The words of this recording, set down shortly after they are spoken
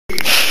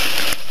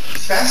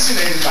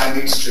fascinated by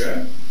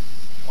mixture,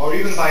 or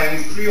even by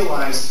any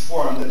creolized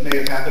form that may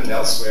have happened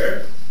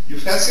elsewhere. You're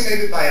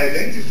fascinated by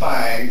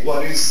identifying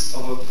what is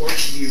of a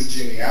Portuguese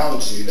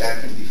genealogy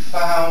that can be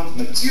found,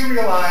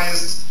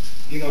 materialized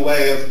in a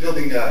way of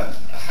building a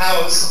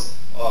house,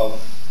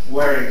 of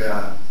wearing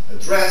a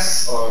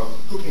dress, or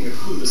cooking a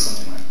food or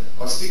something like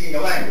that, or speaking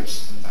a language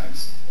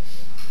sometimes.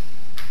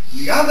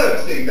 The other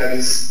thing that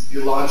is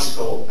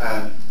illogical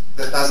and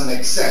that doesn't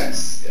make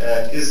sense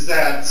is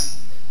that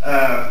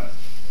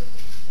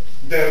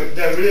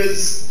there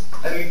is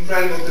an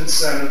incredible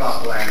concern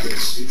about language.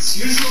 It's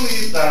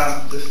usually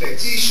the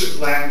fetish of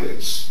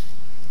language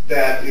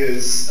that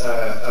is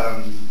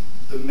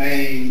the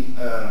main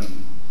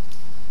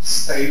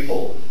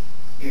staple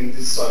in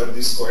this sort of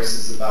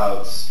discourses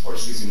about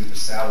Portuguese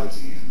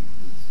universality and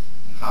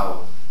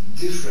how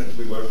different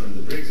we were from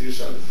the British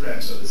or the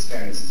French or the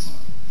Spaniards and so on.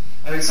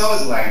 And it's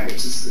always language.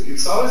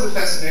 It's always a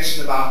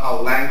fascination about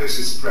how language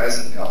is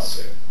present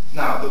elsewhere.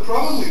 Now, the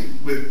problem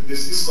with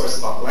this discourse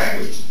about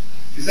language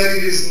is that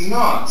it is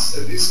not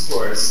a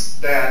discourse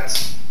that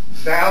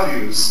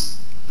values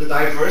the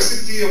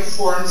diversity of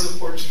forms of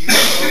Portuguese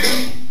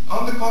spoken.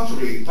 On the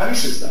contrary, it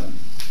punishes them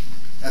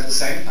at the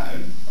same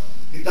time.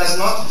 It does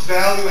not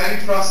value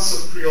any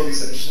process of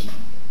creolization.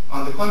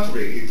 On the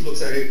contrary, it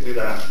looks at it with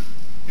a,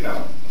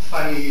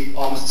 funny,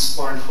 almost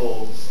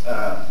scornful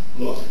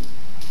look.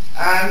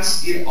 And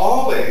it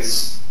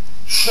always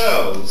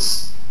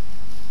shows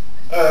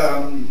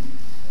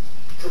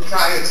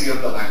propriety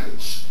of the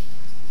language.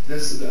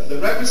 The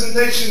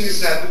representation is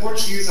that the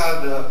Portuguese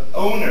are the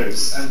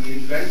owners and the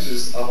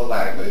inventors of a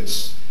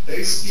language.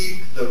 They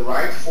speak the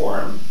right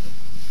form.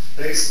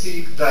 They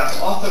speak the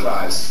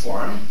authorized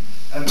form.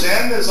 And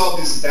then there's all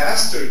these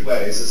bastard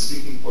ways of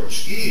speaking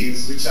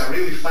Portuguese, which are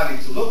really funny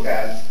to look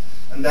at,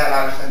 and that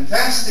are a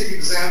fantastic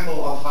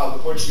example of how the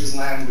Portuguese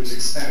language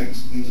expanded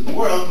into the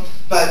world.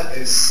 But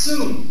as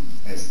soon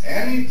as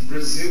any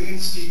Brazilian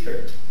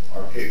speaker,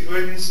 or Cape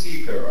Verdean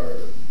speaker,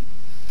 or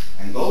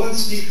Angolan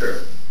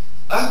speaker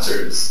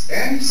utters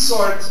any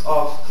sort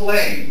of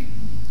claim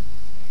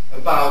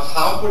about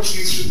how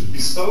Portuguese should be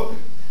spoken,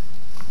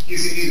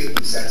 he's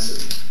immediately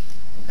censored.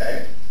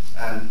 Okay?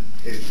 And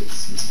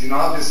it's been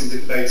obvious in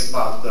debates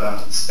about the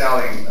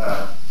spelling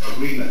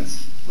agreement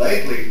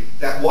lately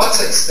that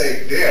what's at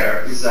stake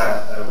there is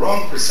a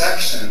wrong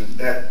perception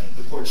that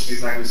the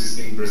Portuguese language is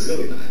being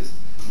Brazilianized.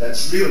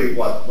 That's really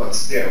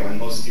what's there when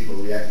most people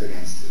react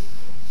against it.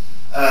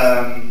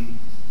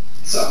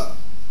 So,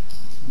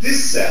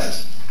 this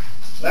said,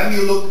 let me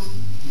look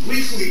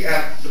briefly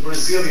at the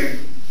Brazilian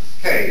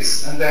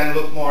case and then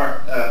look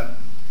more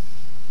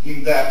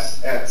in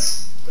depth at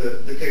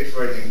the Cape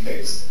Verdean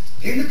case.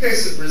 In the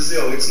case of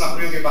Brazil, it's not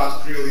really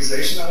about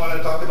creolization I want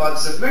to talk about.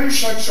 It's a very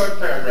short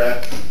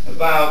paragraph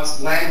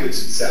about language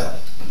itself.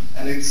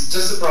 And it's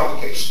just a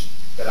provocation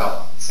that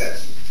I'll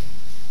set you.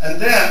 And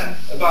then,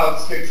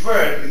 about Cape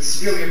Verde,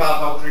 it's really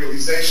about how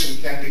creolization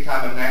can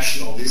become a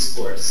national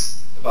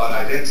discourse about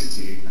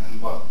identity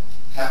and what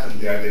happened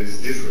there that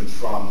is different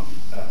from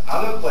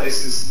other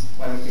places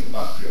when we think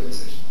about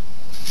creolization.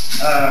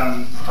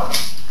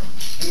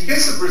 In the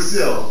case of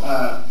Brazil,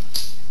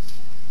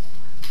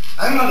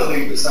 I'm not a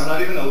linguist. I'm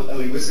not even a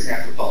linguistic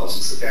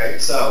anthropologist, okay?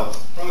 So,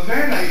 from a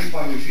very naive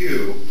point of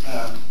view,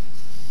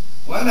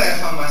 one day I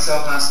found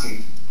myself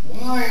asking,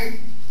 why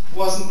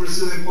wasn't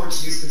Brazilian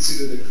Portuguese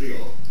considered a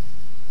Creole?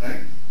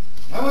 Right?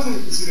 Why wasn't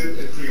it considered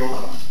a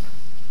Creole?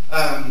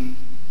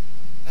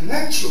 And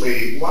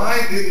actually,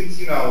 why didn't,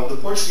 the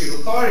Portuguese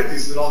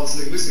authorities, with all this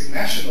linguistic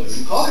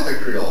nationalism, call it a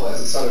Creole as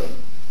a sort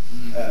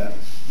of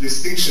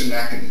distinction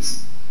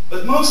mechanism?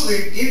 But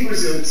mostly, in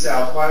Brazil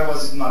itself, why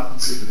was it not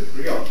considered a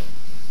Creole?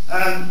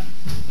 And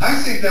I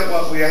think that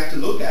what we have to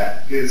look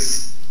at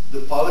is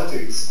the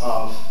politics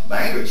of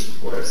language,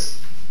 of course.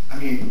 I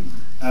mean,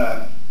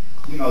 the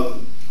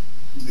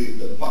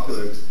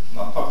popular,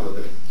 not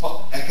popular,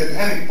 but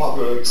academic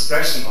popular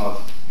expression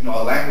of,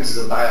 a language is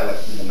a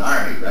dialect with an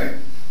army, right?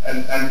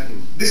 And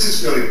this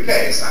is really the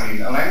case. I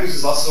mean, a language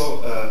is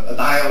also a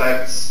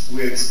dialect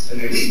with an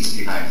elite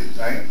behind it,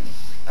 right?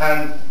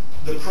 And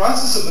the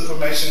process of the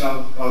formation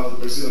of the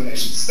Brazilian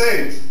nation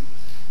state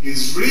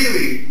is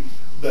really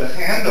the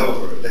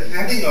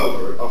handing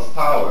over of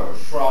power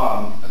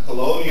from a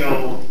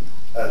colonial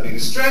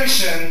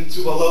administration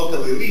to a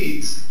local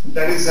elite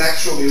that is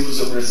actually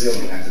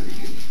Luso-Brazilian at the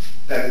beginning.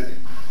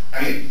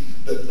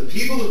 The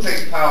people who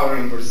take power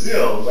in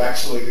Brazil, who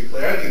actually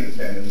declare the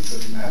independence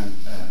and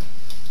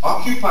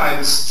occupy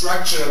the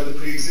structure of the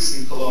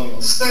pre-existing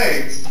colonial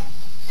state,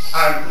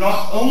 are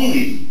not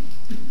only,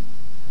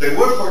 they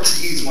were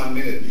Portuguese 1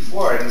 minute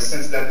before, in the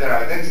sense that their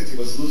identity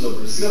was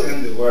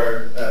Luso-Brazilian. They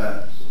were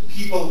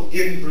people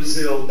in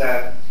Brazil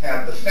that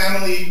had the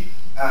family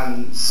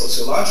and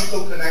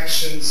sociological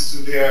connections to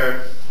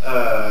their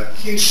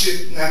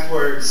kinship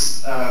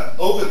networks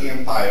over the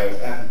empire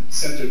and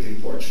centered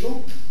in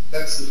Portugal.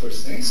 That's the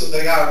first thing. So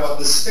they are what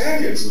the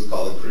Spaniards would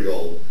call a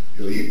Creole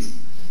elite,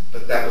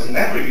 but that was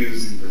never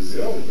used in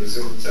Brazil. In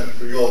Brazil, the term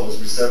Creole was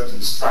reserved to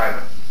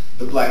describe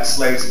the black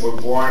slaves who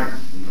were born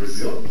in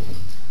Brazil.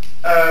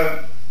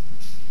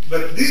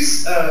 But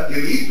this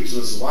elite, which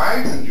was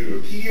white and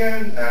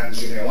European and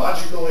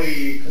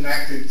genealogically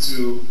connected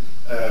to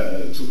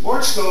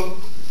Portugal,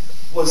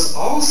 was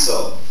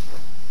also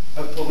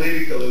a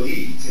political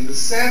elite in the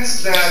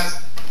sense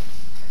that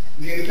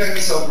the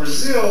independence of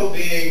Brazil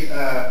being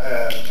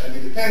an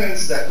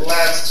independence that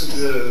led to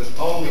the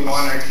only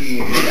monarchy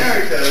in the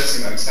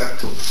Americas,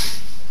 except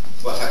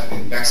what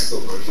happened in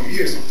Mexico for a few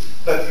years,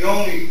 but the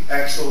only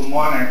actual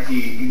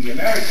monarchy in the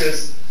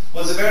Americas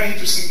was a very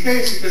interesting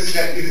case because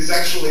it is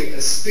actually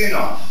a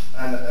spin-off,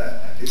 and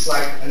it's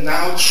like an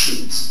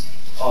outshoot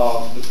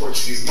of the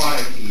Portuguese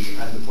monarchy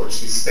and the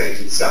Portuguese state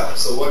itself.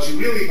 So what you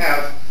really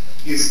have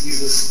is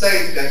a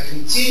state that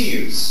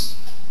continues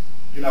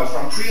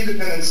from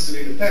pre-independence to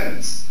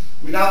independence,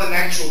 without an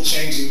actual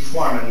change in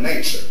form and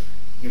nature,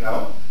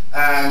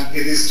 and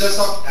it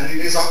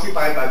is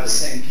occupied by the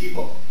same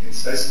people.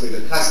 It's basically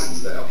the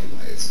cousins that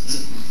occupy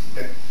it.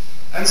 Okay?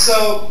 And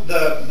so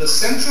the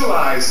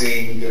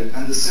centralizing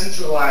and the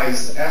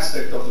centralized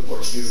aspect of the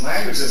Portuguese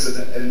language as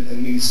an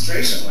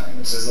administration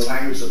language, as the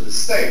language of the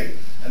state,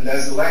 and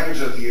as the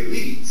language of the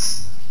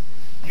elites,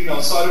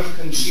 sort of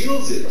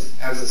congeals it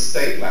as a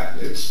state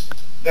language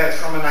that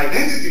from an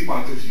identity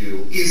point of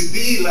view is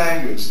the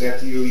language that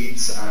the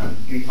elites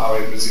in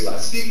power in Brazil are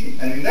speaking.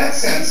 And in that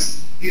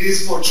sense, it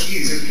is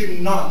Portuguese. It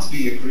cannot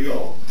be a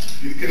Creole.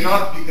 It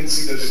cannot be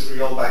considered a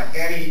Creole by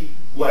any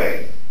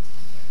way.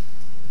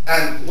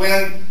 And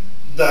when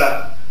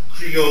the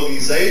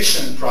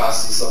Creolization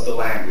process of the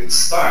language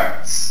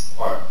starts,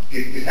 or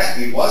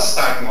it was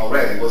starting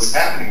already, it was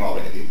happening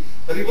already,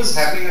 but it was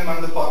happening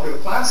among the popular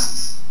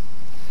classes.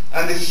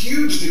 And the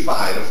huge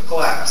divide of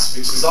class,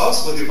 which is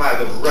also a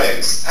divide of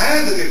race,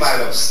 and a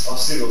divide of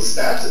civil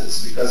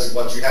status, because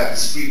what you have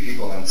is free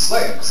people and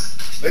slaves,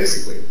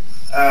 basically,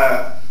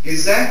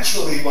 is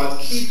actually what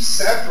keeps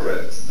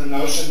separate the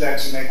notion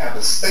that you may have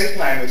a state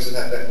language,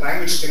 that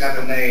language can have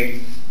a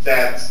name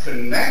that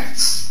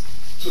connects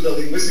to the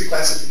linguistic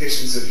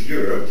classifications of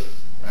Europe,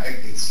 right?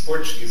 It's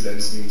Portuguese that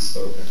is being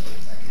spoken.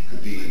 It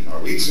could be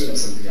Norwegian or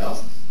something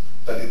else,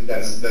 but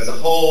there's a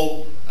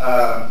whole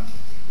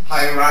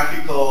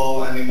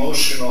hierarchical and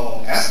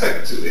emotional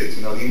aspect to it,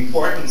 the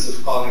importance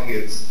of calling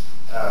it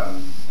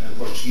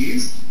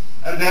Portuguese.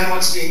 And then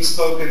what's being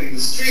spoken in the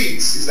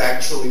streets is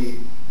actually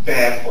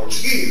bad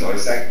Portuguese, or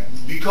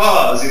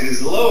because it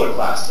is lower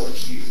class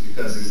Portuguese,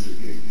 because it's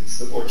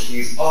the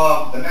Portuguese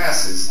of the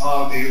masses,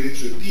 of the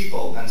illiterate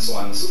people, and so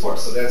on and so forth.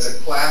 So there's a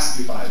class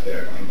divide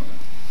there going on.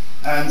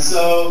 And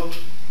so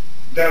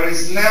there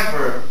is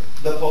never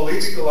the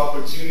political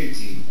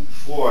opportunity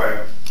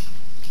for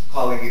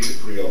calling it a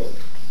Creole,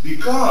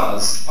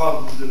 because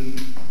of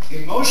the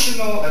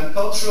emotional and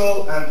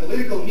cultural and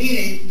political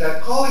meaning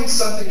that calling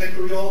something a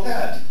Creole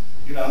had.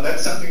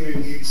 That's something we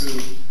need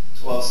to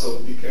also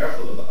be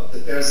careful about.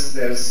 That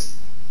there's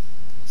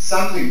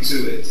something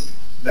to it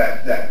that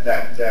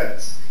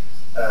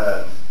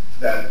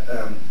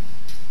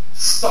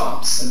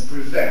stops and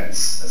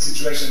prevents a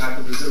situation like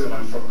the Brazilian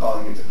one from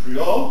calling it a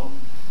Creole.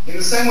 In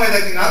the same way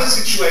that in other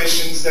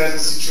situations, there's a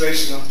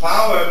situation of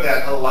power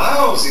that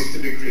allows it to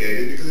be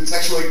created because it's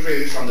actually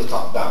created from the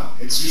top down.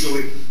 It's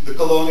usually the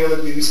colonial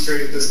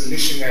administrators, the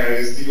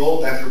missionaries, the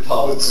old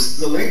anthropologists,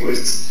 the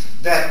linguists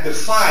that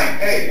define,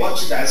 hey, what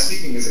you guys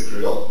speaking is a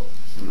Creole.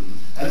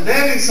 And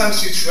then in some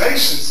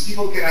situations,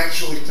 people can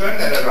actually turn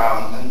that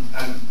around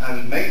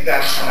and make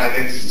that an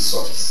identity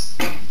source.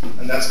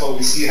 And that's what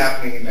we see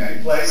happening in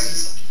many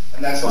places.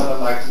 And that's what I'd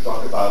like to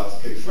talk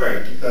about Cape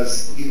Verde,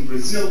 because in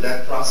Brazil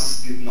that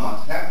process did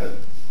not happen.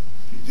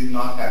 It did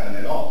not happen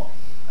at all.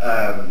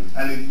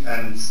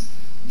 And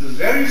the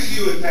very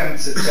few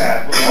attempts at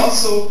that were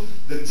also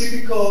the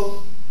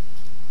typical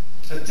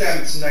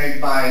attempts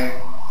made by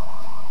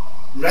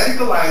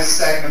radicalized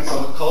segments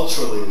of a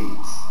cultural elite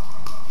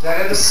that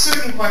at a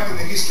certain point in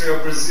the history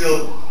of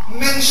Brazil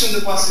mentioned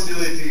the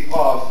possibility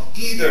of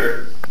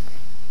either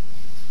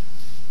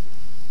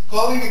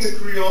calling it a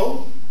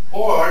Creole,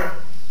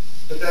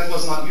 but that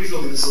was not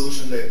usually the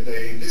solution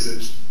they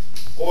envisaged,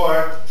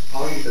 or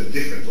calling it a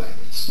different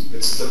language.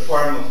 It's a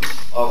form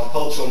of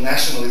cultural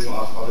nationalism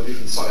of a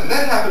different sort. And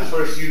that happened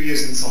for a few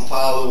years in São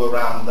Paulo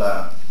around,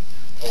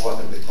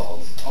 what are they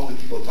called? All the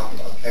people talk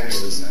about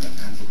cannibalism and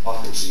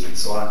anthropophagy and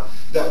so on.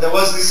 There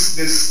was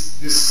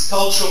this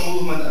cultural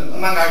movement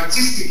among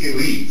artistic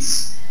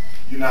elites,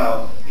 in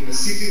a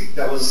city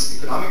that was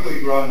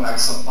economically growing like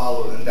São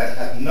Paulo and that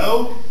had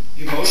no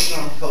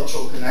emotional and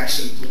cultural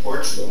connection to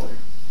Portugal,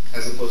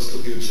 as opposed to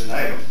Rio de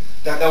Janeiro,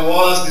 that there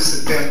was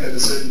this attempt at a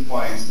certain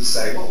point to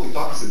say, well, we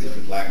talk is a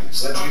different language,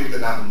 so let's give it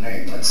another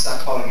name, let's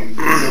start calling it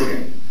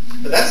Brazilian.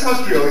 But that's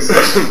not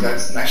creolization,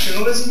 that's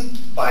nationalism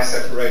by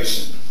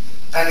separation.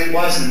 And it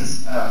wasn't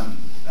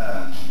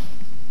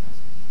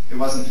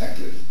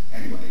effective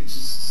anyway. It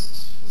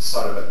was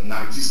sort of an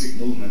artistic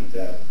movement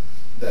that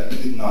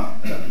did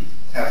not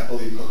have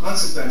political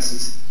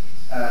consequences.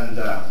 And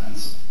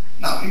so.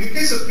 Now, in the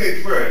case of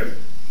Cape Verde,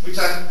 which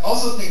I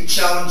also think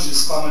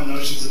challenges common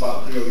notions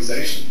about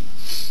creolization,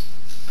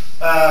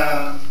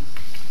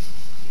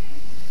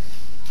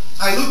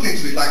 I looked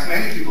into it, like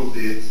many people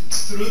did,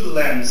 through the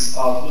lens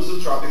of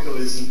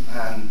Lusotropicalism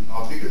and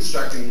of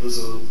deconstructing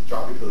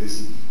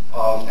Lusotropicalism,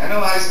 of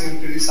analyzing and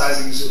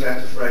criticizing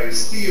Gilberto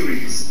Freire's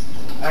theories.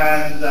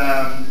 And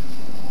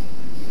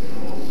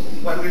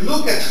when we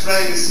look at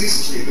Freire's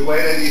history, the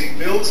way that he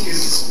built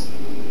his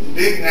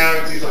big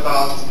narrative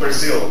about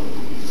Brazil,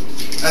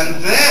 and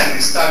then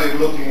he started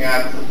looking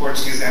at the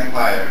Portuguese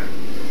Empire,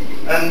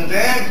 and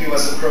then he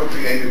was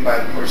appropriated by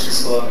the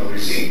Portuguese colonial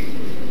regime.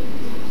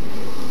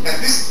 At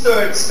this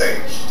third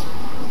stage,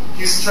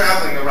 he's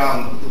traveling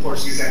around the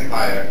Portuguese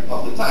Empire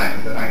of the time,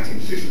 in the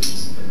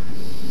 1950s.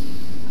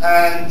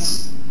 And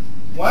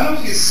one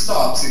of his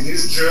stops in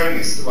his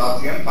journeys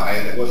throughout the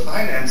empire that were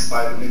financed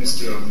by the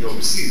Ministry of the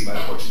Overseas, by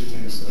the Portuguese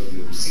Minister of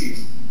the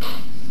Overseas,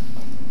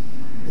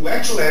 who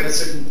actually at a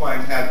certain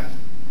point had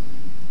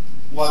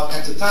what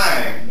at the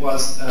time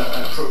was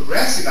a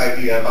progressive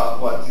idea about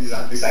what these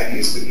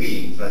ideas could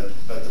mean, but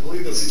the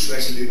political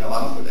situation didn't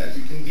allow for that.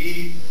 You can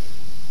be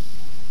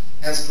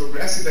as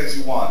progressive as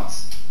you want,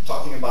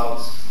 talking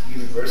about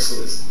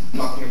universalism,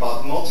 talking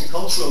about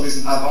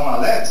multiculturalism avant la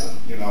lettre.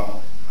 You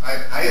know,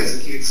 I as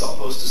a kid saw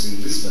posters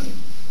in Lisbon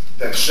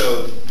that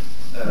showed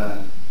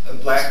a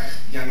black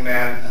young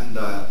man and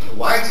a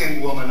white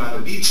young woman on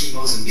a beach in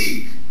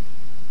Mozambique,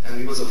 and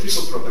it was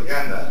official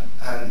propaganda,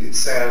 and it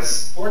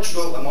says,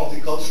 Portugal, a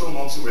multicultural,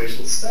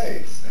 multiracial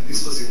state. And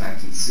this was in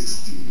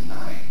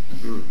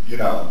 1969, you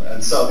know,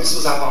 and so this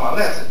was avant la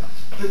lettre.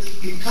 But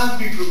it can't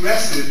be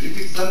progressive if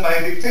it's done by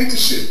a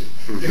dictatorship,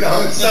 you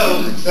know, and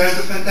so there's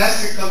a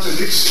fantastic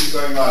contradiction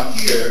going on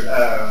here,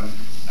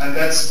 and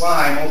that's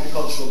why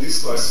multicultural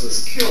discourse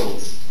was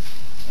killed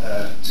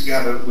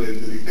together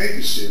with the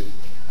dictatorship,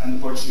 and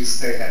the Portuguese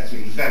state had to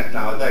invent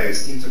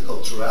nowadays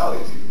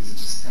interculturality, because it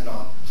just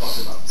cannot talk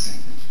about the same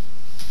thing.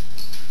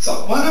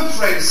 So one of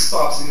Freire's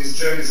stops in his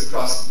journeys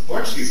across the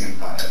Portuguese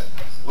Empire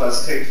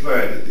was Cape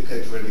Verde, the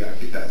Cape Verde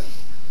archipelago.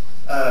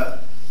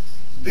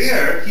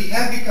 There, he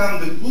had become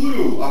the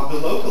guru of the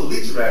local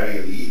literary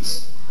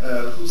elite,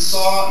 who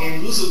saw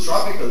in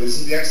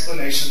Lusotropicalism the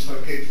explanation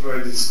for Cape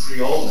Verde's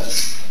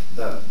Creoleness.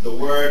 The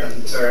word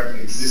and the term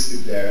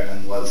existed there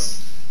and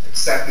was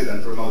accepted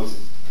and promoted.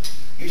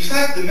 In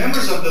fact, the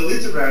members of the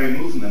literary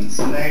movement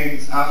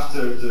named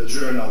after the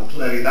journal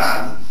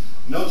Claridade,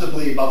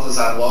 notably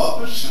Baltazar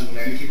Lopes, and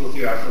many people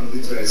here are from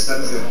literary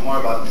studies, they know more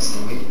about this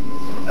than me,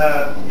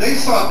 they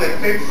thought that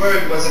Cape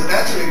Verde was a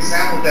better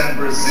example than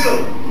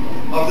Brazil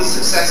of the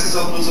successes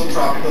of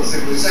Lusotropical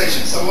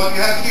civilization. So what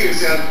you have here is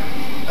you have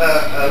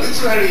a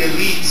literary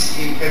elite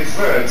in Cape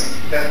Verde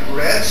that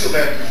read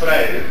Gilberto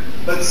Freire,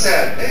 but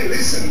said, hey,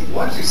 listen,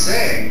 what you're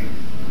saying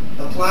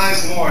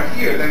applies more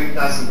here than it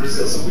does in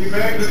Brazil. So we're a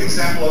very good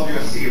example of your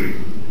theory.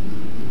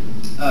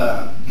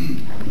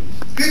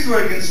 Cape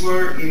Verdeans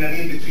were in an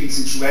in-between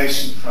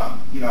situation from,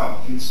 you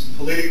know, in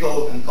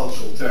political and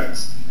cultural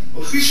terms.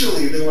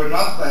 Officially, they were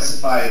not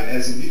classified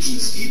as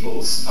indigenous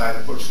peoples by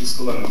the Portuguese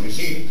colonial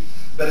regime,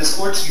 but as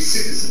Portuguese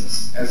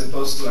citizens, as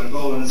opposed to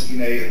Angolans,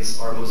 Guineans,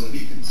 or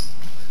Mozambicans.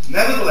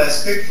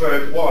 Nevertheless, Cape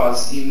Verde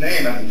was, in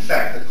name and in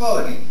fact, a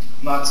colony,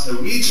 not a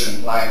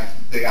region like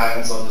the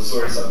islands of the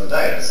Azores or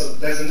Madeira. So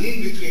there's an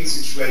in-between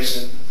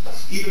situation,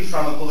 even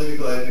from a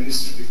political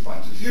administrative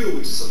point of view,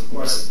 which is, of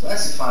course, a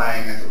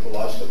classifying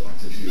anthropological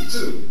point of view,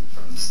 too,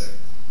 from the state.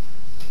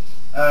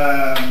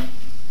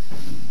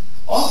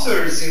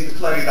 Authors in the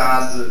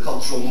Claridade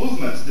cultural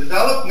movement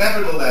developed,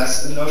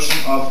 nevertheless, a notion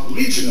of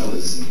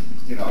regionalism.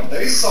 You know,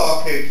 they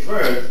saw Cape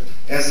Verde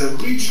as a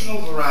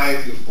regional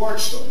variety of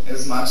Portugal,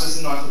 as much as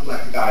the North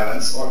Atlantic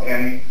Islands or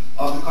any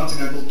of the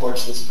continental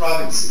Portugal's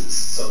provinces.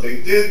 So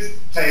they did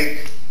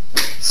take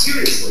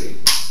seriously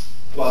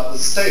what the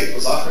state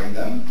was offering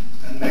them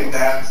and made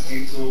that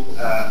into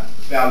a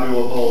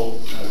valuable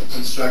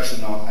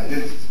construction of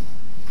identity.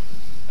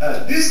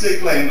 This, they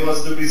claimed,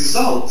 was the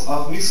result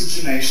of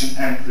miscegenation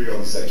and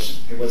creolization.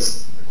 It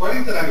was,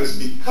 according to them, it was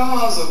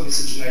because of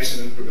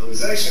miscegenation and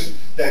creolization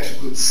that you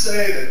could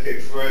say that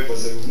Cape Verde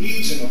was a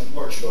region of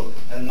Portugal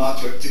and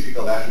not your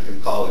typical African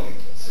colony.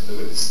 So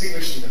they were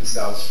distinguishing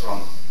themselves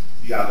from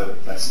the other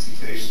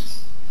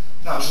classifications.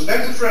 Now,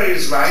 Gilberto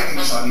Freire's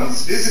writings on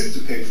his visit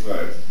to Cape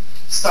Verde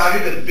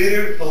started a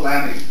bitter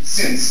polemic,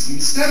 since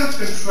instead of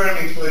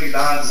confirming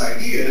Claridade's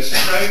ideas,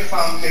 Freire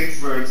found Cape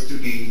Verde to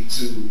be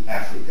too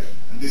African.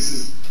 And this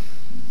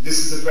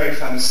is a very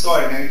funny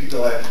story. Many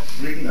people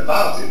have written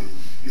about it.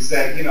 Is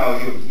that, you know,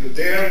 you're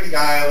there in the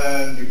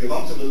island, you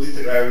belong to the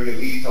literary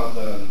elite of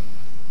the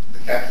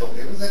capital.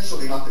 It was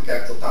actually not the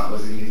capital town, it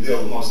was in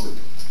Mindelo mostly.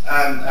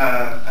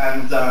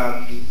 And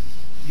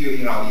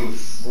you know,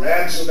 you've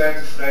read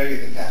Gilberto Freire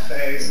in the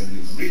cafes, and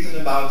you've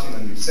written about him,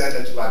 and you've said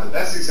that you are the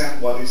best example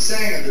of what he's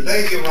saying, and the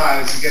day he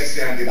arrives, he gets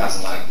there and he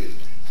doesn't like it.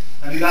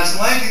 And he doesn't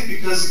like it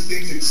because he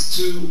thinks it's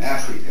too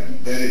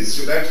African. That is,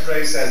 Gilberto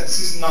Freire says, this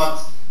is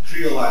not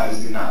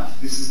creolized enough,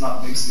 this is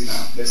not mixed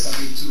enough, there's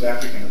something too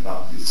African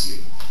about this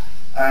here.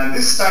 And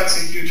this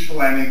starts a huge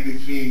polemic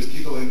between the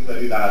people in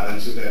Claridade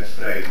and Gilberto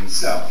Freire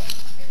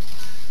himself.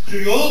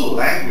 Creole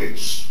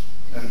language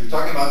and we're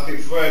talking about Cape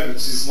Verde,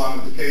 which is one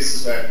of the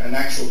cases where an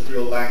actual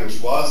Creole language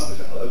was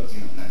developed,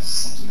 that's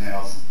something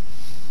else.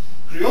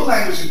 Creole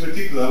language in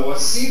particular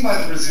was seen by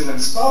the Brazilian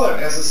scholar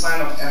as a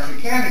sign of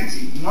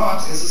Africanity,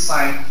 not as a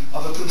sign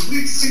of a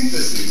complete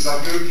synthesis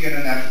of European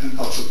and African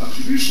cultural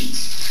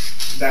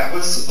contributions. That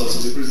was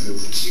supposedly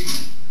Brazil's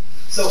achievement.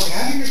 So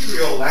having a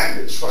Creole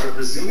language for a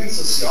Brazilian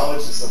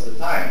sociologist of the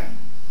time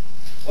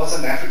was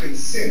an African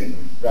sin,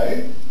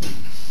 right?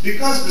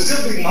 Because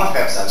Brazil did not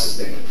have such a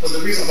thing, for the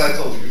reasons I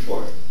told you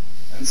before.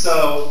 And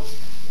so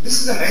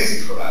this is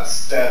amazing for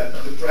us, that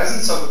the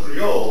presence of a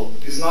Creole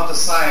is not a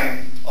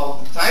sign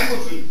of the type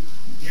of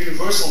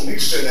universal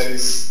mixture that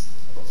is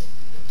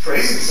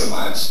praising so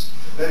much,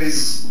 that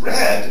is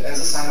read as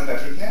a sign of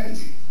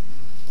Africanity,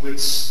 which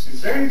is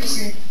very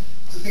interesting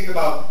to think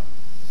about.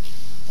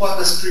 What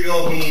does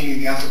Creole mean in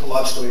the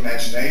anthropological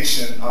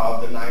imagination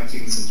of the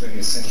 19th and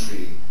 20th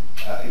century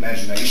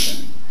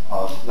imagination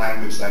of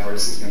language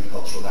diversity and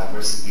cultural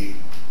diversity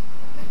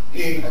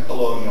in a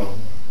colonial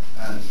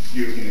and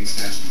European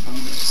expansion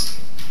context?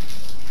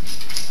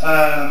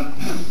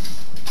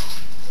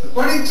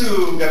 According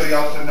to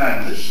Gabriel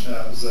Fernandes,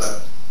 who's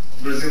a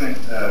Brazilian,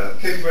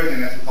 Cape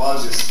Verdean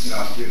anthropologist,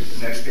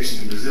 with an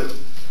education in Brazil,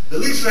 the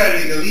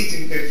literary elite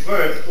in Cape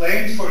Verde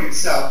claimed for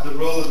itself the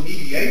role of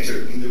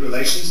mediator in the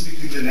relations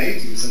between the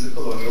natives and the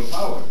colonial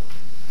power.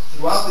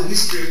 Throughout the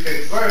history of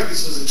Cape Verde,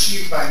 this was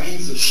achieved by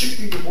means of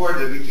shifting the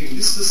border between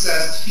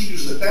dispossessed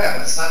filhos da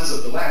terra, sons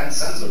of the land,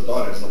 sons or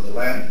daughters of the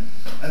land,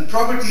 and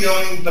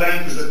property-owning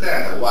brancos da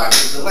terra,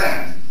 whites of the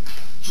land,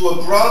 to a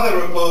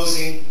border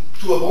opposing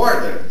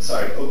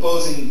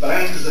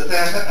brancos da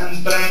terra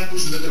and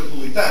brancos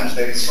metropolitanos,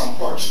 that is from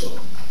Portugal.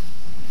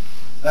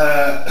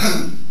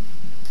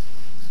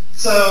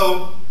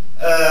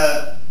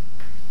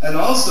 And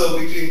also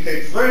between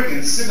Cape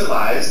Verdean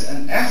civilized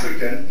and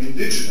African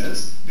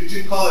indigenous,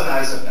 between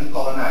colonizer and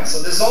colonized.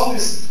 So there's all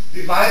these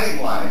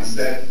dividing lines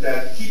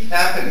that keep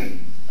happening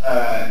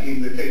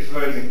in the Cape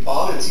Verdean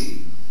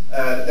polity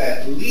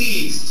that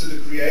leads to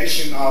the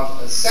creation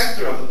of a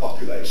sector of the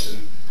population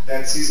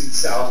that sees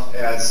itself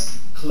as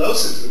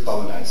closer to the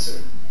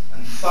colonizer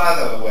and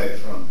farther away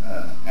from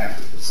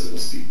Africa, so to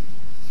speak.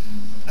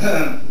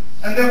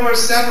 And there were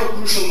several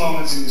crucial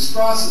moments in this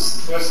process.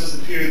 The first was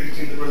the period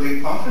between the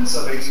Berlin Conference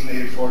of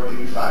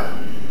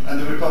 1884-85 and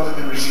the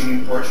Republican regime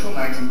in Portugal,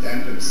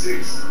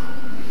 1910-26.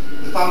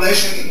 The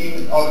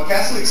foundation of a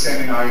Catholic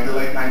seminary in the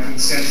late 19th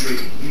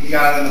century in the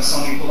island of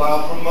São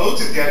Nicolau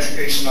promoted the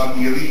education of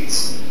the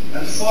elites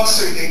and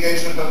fostered the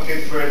engagement of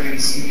Cape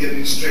Verdeans in the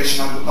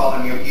administration of the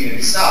colony of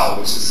Guinea-Bissau,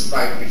 which is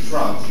right in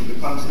front in the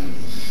continent.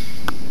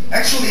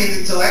 Actually, in the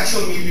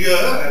intellectual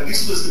milieu,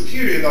 this was the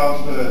period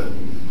of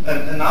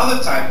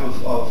another type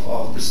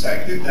of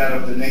perspective, that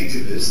of the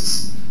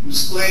nativists,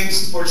 whose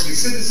claims to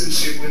Portuguese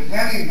citizenship went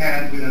hand in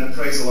hand with an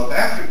appraisal of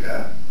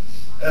Africa.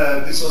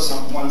 This was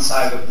on one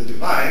side of the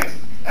divide,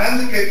 and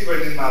the Cape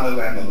Verdean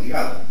motherland on the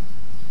other.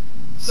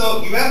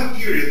 So you have a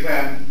period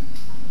when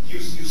you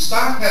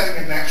start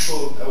having an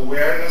actual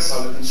awareness,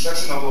 or the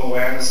construction of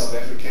awareness of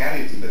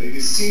Africanity, but it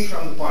is seen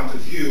from the point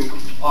of view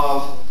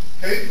of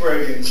Cape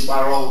Verdeans who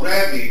are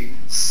already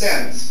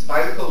sent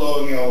by the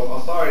colonial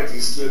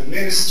authorities to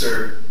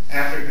administer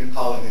African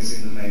colonies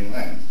in the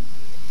mainland.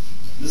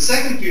 The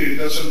second period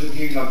goes from the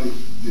beginning of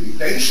the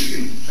dictatorship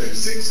in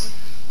 1936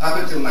 up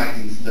until the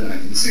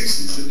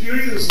 1960s. The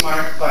period was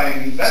marked by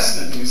an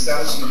investment in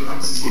establishing a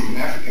different system in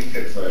Africa and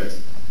Cape Verde.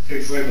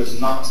 Cape Verde was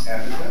not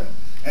Africa,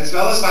 as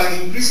well as by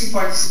the increasing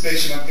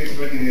participation of Cape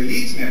Verdean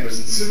elite members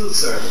and civil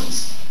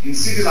servants in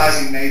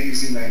civilizing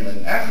natives in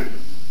mainland Africa.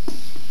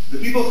 The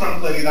people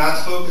from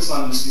Claridade focused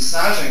on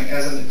mestiçagem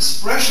as an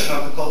expression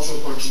of the cultural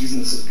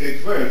Portugueseness of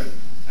Cape Verde,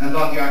 and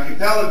on the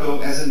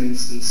archipelago as an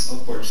instance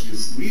of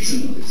Portuguese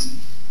regionalism.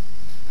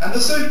 And the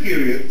third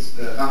period,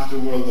 after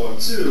World War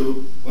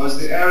II, was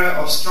the era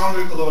of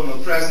stronger colonial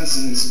presence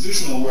and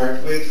institutional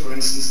work with, for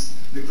instance,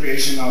 the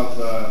creation of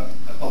a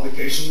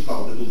publication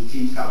called the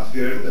Bulletin Cabo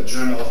Verde, a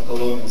journal of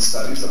colonial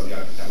studies of the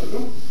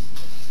archipelago.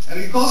 And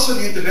it calls for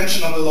the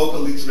intervention of the local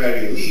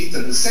literary elite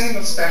and the sending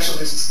of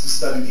specialists to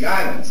study the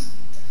island.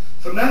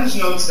 Fernandes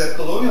notes that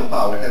colonial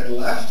power had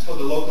left for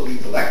the local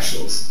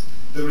intellectuals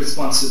the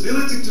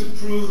responsibility to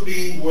prove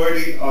being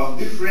worthy of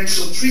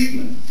differential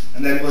treatment,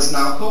 and that it was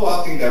now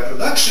co-opting their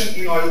production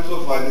in order to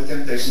avoid the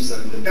temptations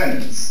of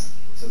independence.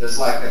 So there's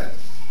like a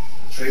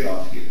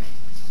trade-off here.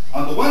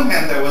 On the one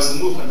hand, there was the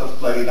movement of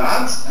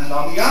Claridade, and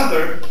on the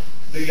other,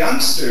 the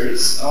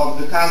youngsters of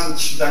the Casa de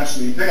Estudantes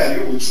do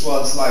Império, which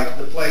was like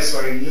the place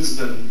where in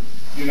Lisbon,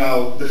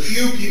 the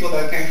few people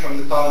that came from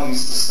the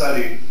colonies to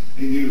study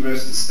in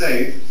University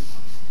State.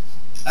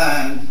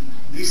 And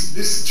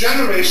this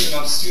generation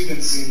of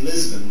students in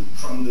Lisbon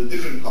from the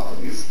different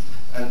colonies,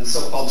 and the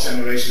so-called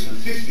generation of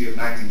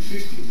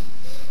 1950,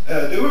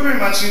 they were very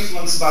much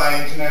influenced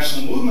by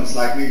international movements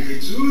like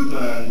Negritude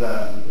and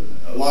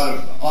a lot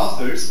of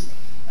authors,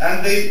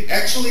 and they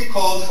actually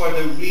called for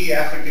the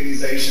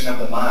re-Africanization of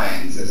the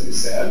minds, as they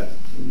said.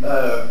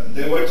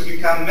 They were to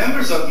become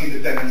members of the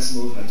independence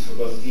movement for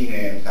both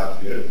Guinea and Cabo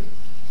Verde.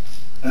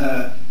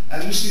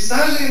 And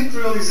mestiçagem and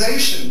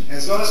creolization,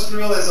 as well as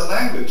Creole as a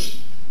language,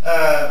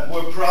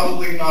 were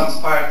probably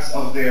not part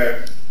of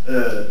their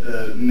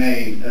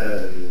main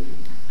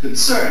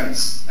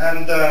concerns.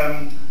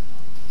 And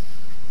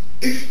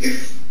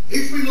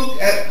if we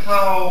look at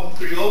how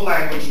Creole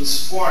language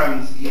was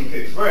formed in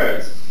Cape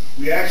Verde,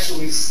 we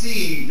actually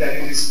see that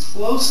it is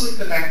closely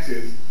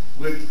connected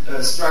with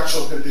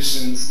structural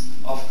conditions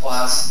of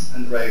class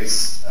and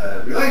race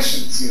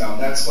relations. You know,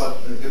 that's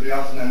what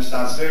Gabriel Fernandes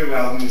does very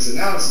well in his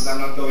analysis.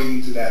 I'm not going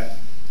into that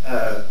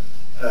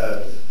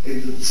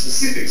into the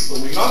specifics, but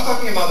we're not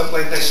talking about a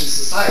plantation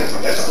society.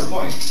 That's the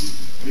point.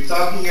 We're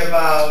talking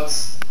about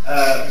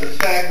the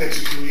fact that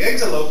you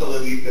create a local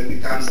elite that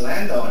becomes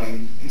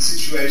landowning in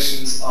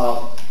situations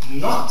of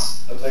not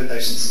a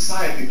plantation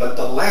society, but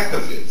the lack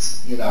of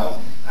it, you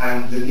know,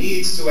 and the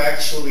need to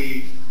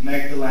actually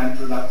make the land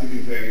productive in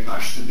very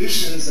harsh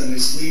conditions, and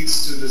this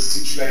leads to the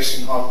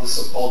situation of the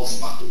so-called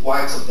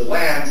whites of the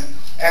land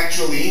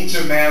actually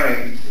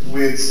intermarrying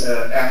with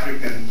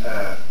African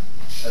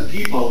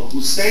people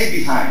who stay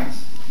behind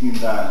in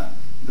the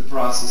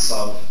process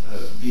of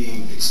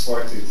being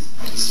exported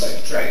in the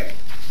slave trade.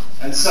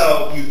 And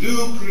so you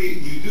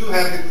do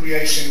have the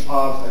creation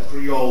of a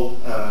Creole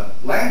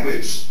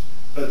language,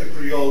 but the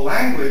Creole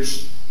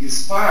language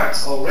is part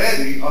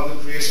already of the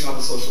creation of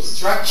a social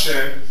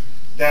structure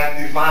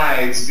that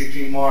divides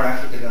between more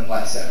African and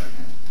less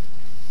African.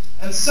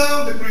 And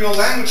so the Creole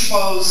language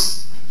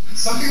follows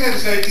something that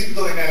is very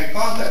typical in many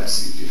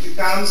contexts. It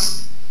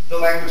becomes the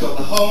language of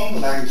the home,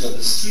 the language of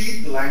the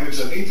street, the language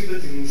of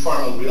intimate and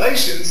informal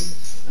relations,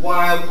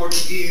 while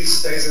Portuguese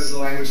stays as the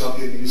language of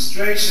the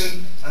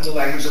administration and the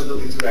language of the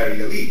literary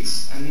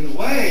elites. And in a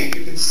way,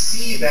 you can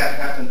see that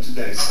happen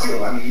today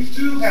still. I mean, you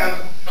do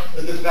have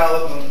the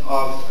development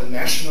of a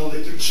national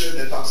literature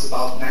that talks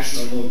about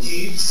national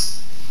motifs,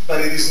 but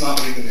it is not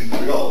written in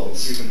Creole,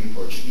 it's written in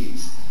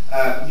Portuguese.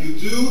 You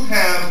do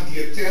have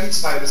the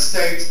attempts by the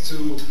state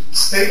to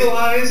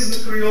stabilize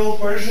the Creole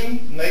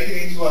version, make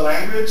it into a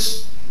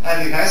language,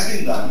 and it has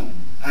been done,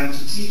 and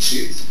to teach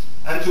it,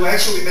 and to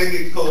actually make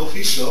it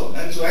co-official,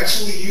 and to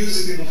actually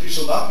use it in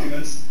official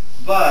documents,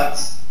 but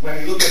when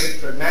you look at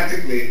it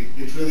pragmatically,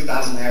 it really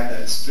doesn't have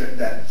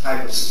that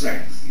type of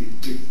strength.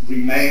 It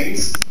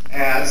remains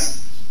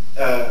as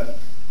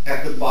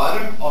at the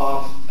bottom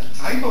of a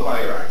type of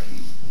hierarchy,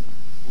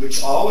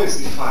 which always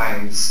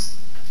defines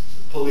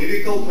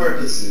political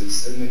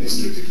purposes,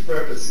 administrative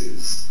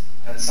purposes,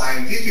 and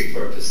scientific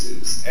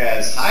purposes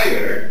as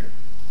higher,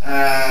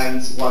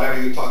 and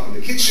whatever you talk in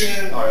the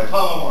kitchen, or at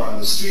home, or on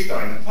the street,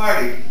 or in a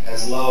party,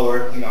 as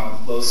lower, you know,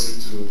 closer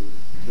to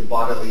the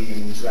bodily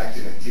and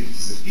interactive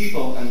activities of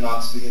people, and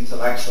not the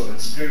intellectual and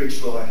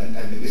spiritual and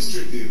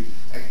administrative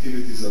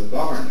activities of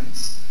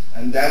governance.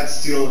 And that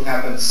still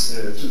happens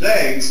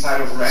today, in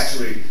spite of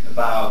rhetoric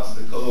about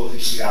the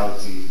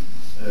co-officiality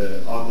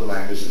of the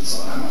language and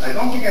so on. I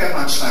don't think I have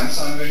much time,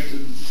 so I'm going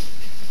to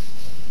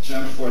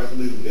jump forth a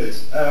little bit.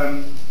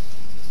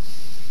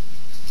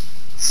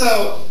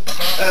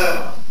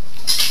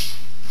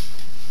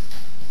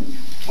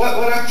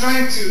 What I'm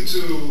trying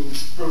to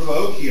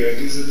provoke here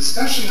is a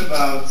discussion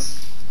about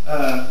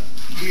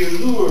the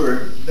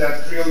allure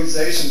that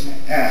creolization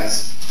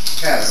has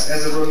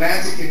as a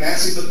romantic,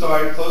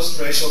 emancipatory,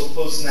 post-racial,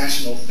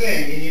 post-national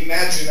thing in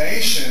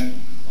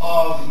imagination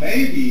of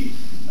maybe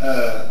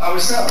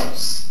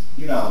ourselves,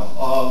 you know,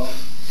 of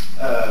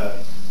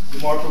the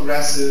more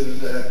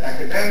progressive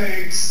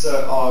academics,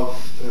 of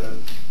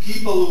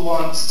people who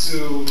want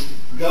to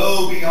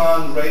go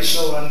beyond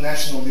racial and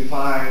national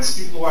divides,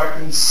 people who are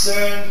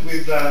concerned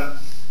with the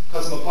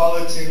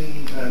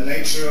cosmopolitan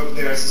nature of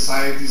their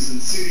societies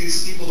and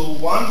cities, people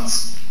who want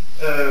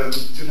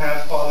to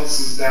have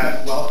policies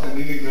that welcome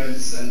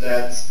immigrants and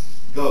that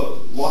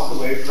walk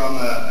away from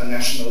a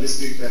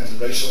nationalistic and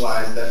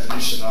racialized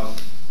definition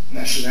of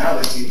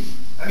nationality.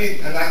 I mean,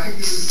 and I think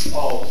this is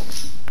all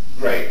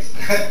great.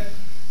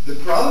 The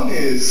problem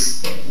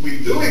is,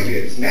 with doing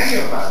it, many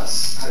of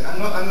us, I'm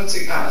not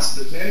saying us,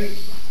 but many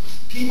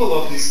people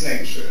of this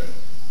nature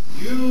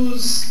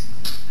use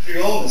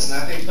Creoleness,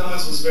 and I think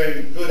Thomas was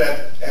very good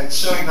at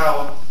showing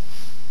how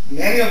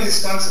many of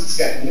these concepts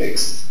get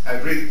mixed.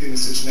 Hybridity,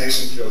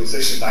 miscegenation,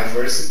 creolization,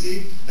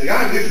 diversity, they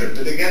are different,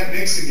 but they get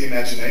mixed in the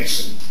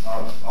imagination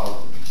of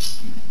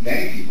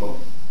many people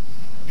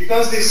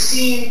because they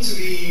seem to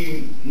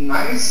be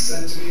nice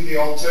and to be the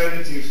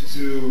alternative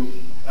to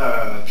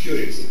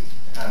purity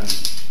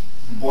and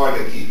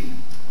border keeping.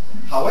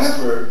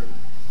 However,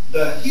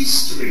 the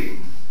history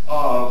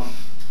of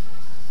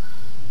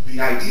the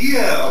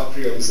idea of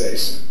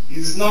creolization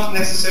is not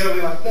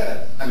necessarily like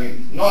that. I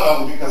mean, not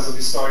only because of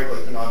historical,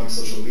 economic,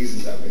 social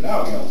reasons that we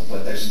know, you know,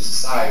 plantation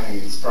society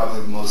is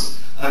probably the most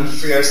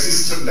unfair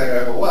system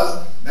there ever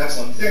was. That's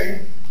one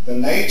thing. The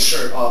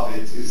nature of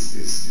it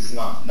is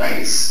not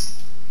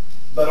nice.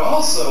 But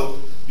also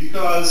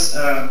because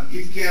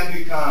it can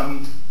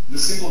become the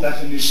simple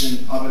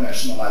definition of a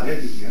national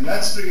identity. And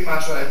that's pretty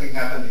much what I think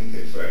happened in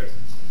Cape Verde.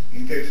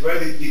 In Cape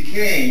Verde, it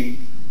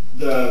became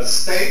the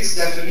state's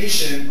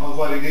definition of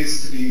what it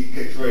is to be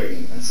Cape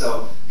Verdean. And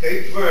so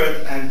Cape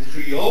Verde and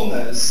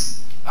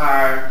Creoleness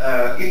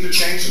are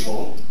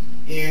interchangeable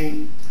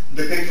in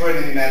the Cape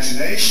Verdean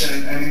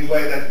imagination and in the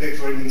way that the Cape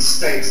Verdean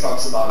state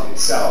talks about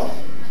itself.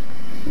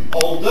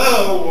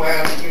 Although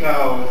when,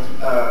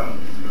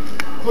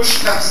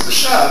 push comes to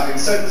shove in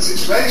certain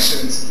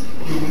situations,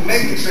 you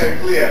make it very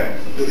clear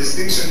the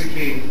distinction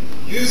between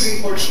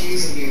using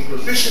Portuguese and being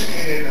proficient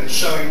in it and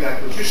showing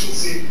that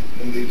proficiency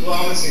in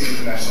diplomacy, in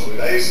international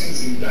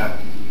relations, in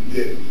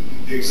the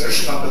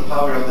exertion of the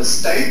power of the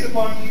state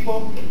upon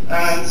people,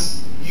 and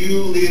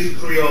you leave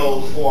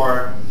Creole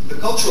for the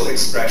cultural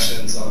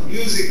expressions of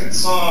music and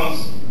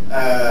song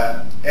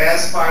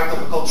as part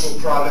of a cultural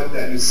product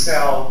that you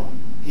sell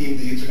in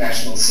the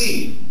international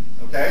scene.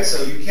 Okay,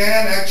 so you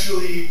can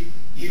actually,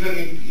 even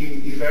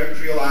in very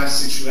creolized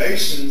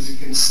situations, you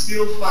can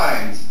still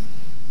find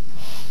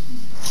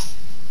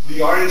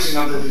the origin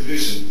of the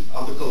division,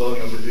 of the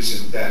colonial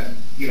division, that,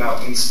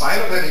 in spite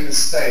of having a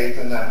state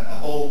and a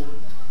whole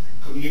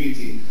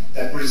community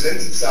that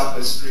presents itself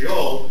as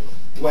Creole,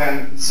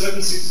 when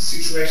certain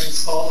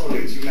situations call for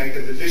it, you make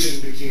a division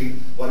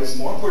between what is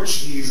more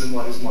Portuguese and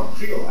what is more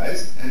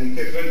Creolized, and in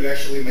Cape Verde you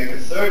actually make a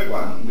third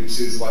one, which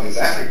is what is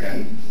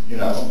African,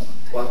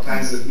 what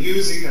kinds of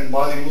music and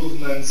body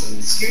movements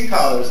and skin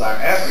colors are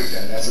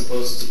African as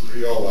opposed to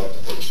Creole or to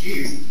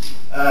Portuguese,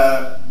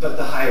 but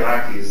the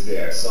hierarchy is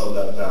there. So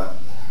the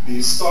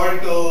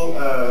historical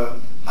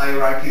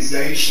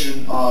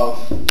hierarchization of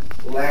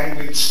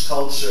language,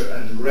 culture,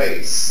 and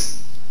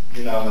race,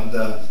 and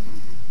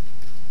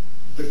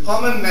the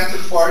common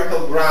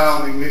metaphorical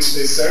ground in which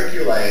they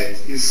circulate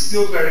is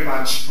still very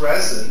much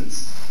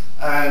present,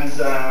 and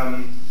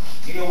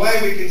in a way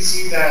we can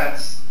see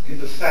that in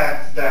the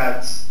fact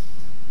that,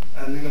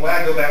 and in a way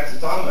I go back to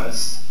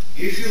Thomas,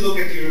 if you look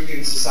at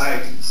European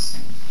societies,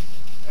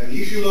 and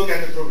if you look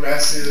at the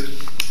progressive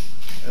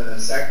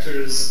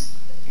sectors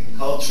in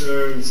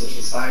culture and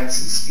social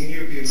sciences in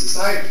European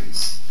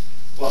societies,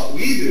 what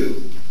we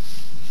do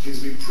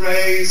is we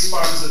praise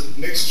forms of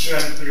mixture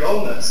and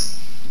Creoleness,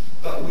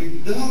 but we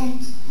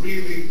don't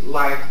really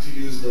like to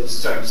use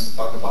those terms to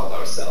talk about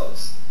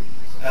ourselves.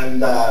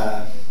 And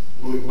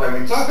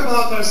when we talk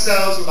about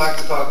ourselves, we like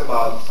to talk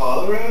about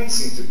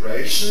tolerance,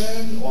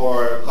 integration,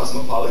 or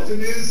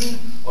cosmopolitanism,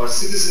 or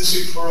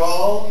citizenship for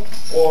all,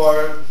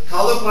 or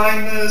color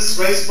blindness,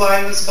 race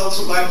blindness,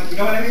 cultural blindness, you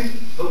know what I mean?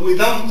 But we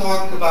don't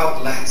talk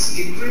about let's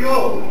be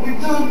Creole. We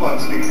don't want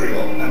to be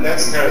Creole, and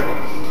that's terrible.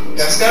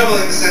 That's terrible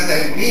in the sense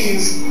that it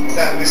means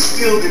that we're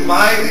still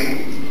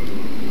dividing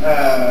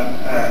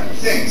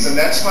things, and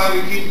that's why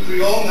we keep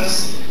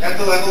Creoleness at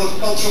the level of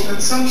cultural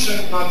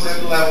consumption, not at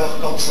the level of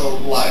cultural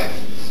life.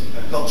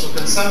 And cultural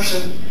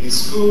consumption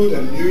is food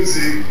and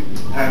music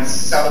and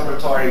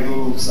celebratory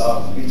moves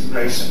of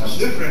integration of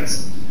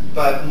difference,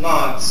 but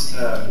not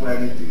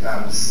when it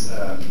becomes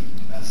a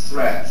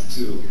threat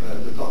to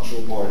the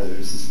cultural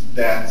borders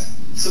that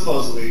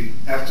supposedly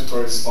have to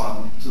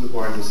correspond to the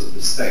borders of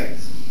the state.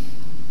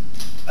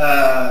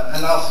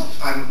 And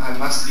I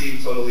must be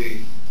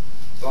totally...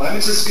 So let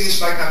me just finish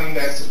by coming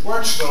back to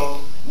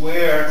Portugal,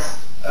 where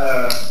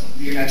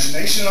the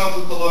imagination of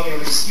the colonial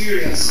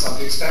experience, of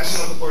the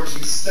expansion of the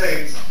Portuguese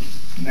state,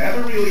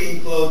 never really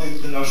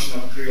included the notion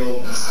of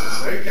Creoleness. It was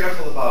very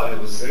careful about it,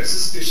 was very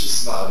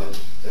suspicious about it.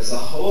 There's a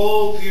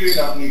whole period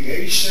of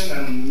negation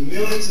and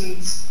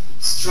militant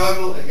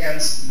struggle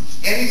against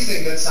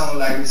anything that sounded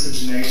like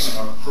miscegenation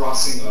or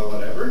crossing or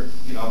whatever,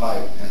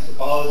 by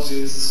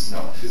anthropologists,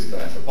 physical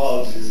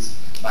anthropologists,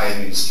 by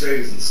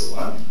administrators and so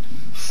on.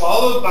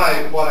 Followed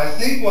by what I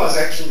think was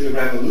actually a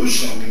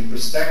revolution in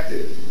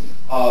perspective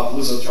of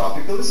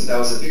Lusotropicalism. That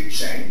was a big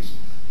change.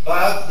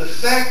 But the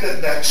fact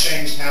that that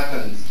change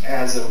happened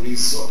as a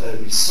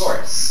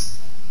resource,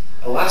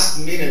 a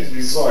last-minute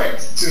resort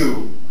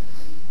to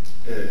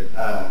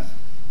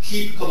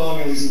keep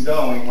colonialism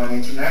going when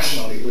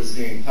internationally it was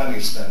being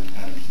punished and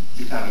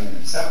becoming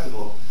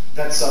unacceptable,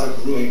 that sort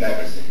of ruined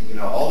everything.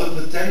 All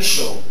the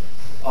potential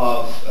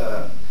of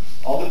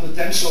all the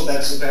potential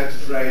that Gilberto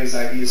Freire's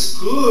ideas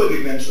could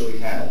eventually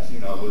have,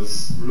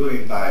 was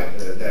ruined by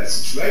that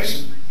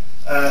situation.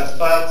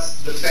 But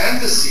the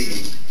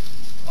fantasy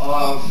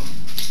of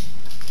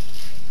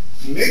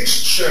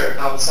mixture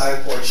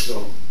outside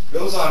Portugal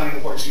goes on in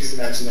the Portuguese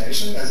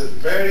imagination as a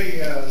very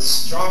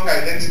strong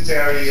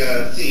identitary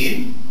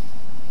theme,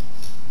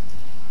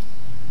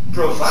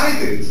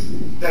 provided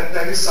that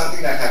that is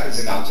something that happens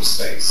in outer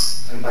space.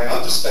 And by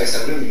outer space,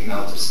 I really mean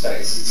outer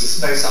space. It's a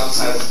space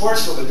outside of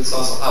Portugal, but it's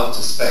also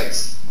outer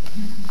space.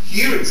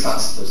 Here, it's not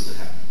supposed to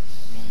happen.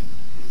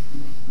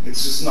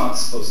 It's just not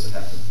supposed to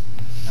happen.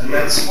 And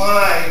that's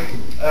why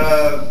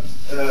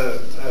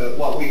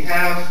what we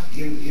have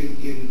in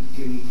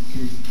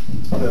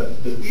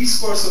the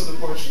discourse of the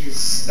Portuguese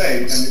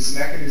state and its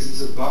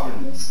mechanisms of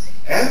governance,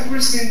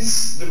 ever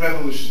since the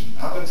revolution,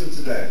 up until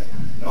today,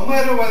 no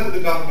matter whether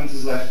the government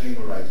is left-wing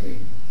or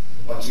right-wing,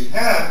 what you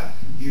have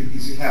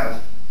is you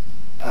have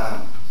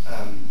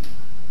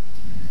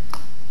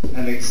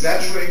an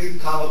exaggerated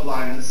color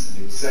blindness,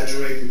 an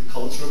exaggerated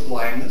cultural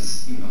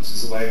blindness, which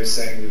is a way of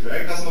saying we're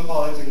very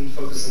cosmopolitan,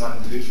 focusing on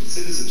individual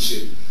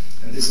citizenship,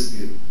 and this is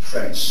the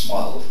French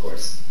model, of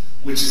course,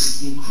 which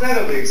is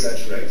incredibly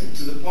exaggerated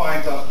to the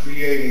point of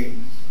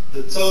creating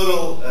the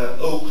total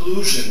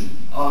occlusion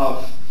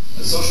of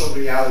the social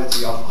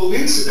reality of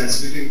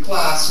coincidence between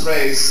class,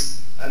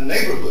 race, and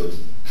neighborhood,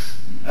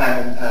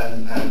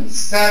 and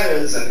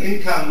status and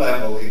income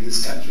level in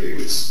this country,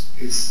 which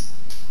is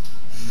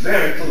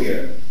very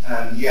clear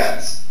and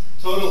yet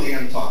totally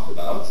untalked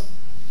about,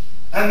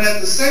 and at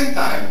the same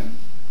time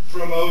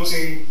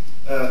promoting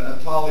a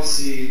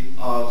policy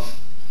of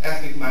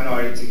ethnic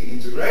minority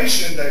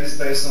integration that is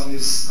based on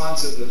this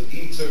concept of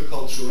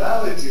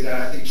interculturality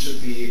that I think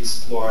should be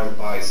explored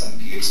by some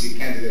PhD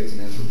candidates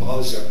in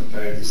anthropology or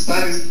comparative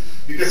studies,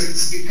 because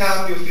it's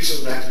become the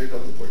official rhetoric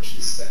of the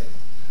Portuguese state.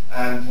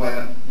 And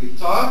when we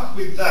talk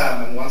with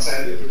them, and once I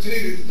had the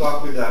opportunity to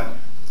talk with them,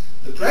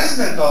 the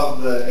president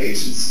of the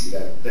agency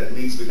that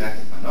leads with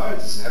ethnic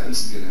minorities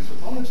happens to be an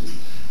anthropologist,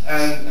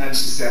 and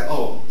she said,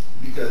 oh,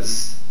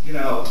 because,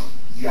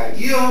 the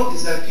ideal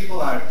is that people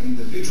are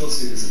individual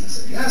citizens. I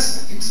said,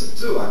 yes, I think so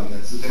too. I mean,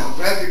 that's a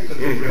democratic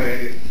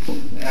contemporary.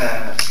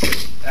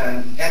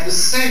 And at the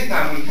same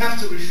time, we have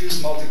to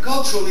refuse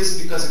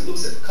multiculturalism because it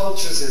looks at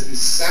cultures as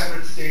these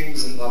separate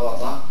things and blah, blah,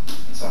 blah.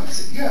 And so I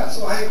said, yeah,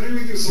 so I agree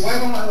with you. So why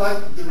don't I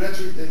like the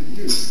rhetoric that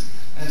you use?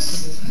 And she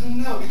says, I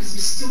don't know, because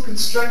we're still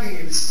constructing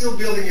it, we're still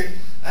building it.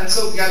 And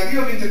so the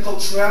idea of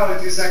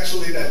interculturality is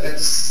actually that at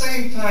the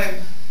same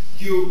time,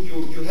 you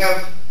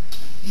have,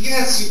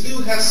 yes, you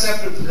do have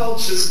separate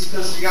cultures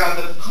because they are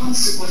the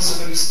consequence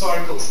of an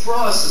historical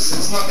process.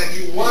 It's not that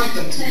you want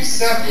them to be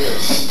separate.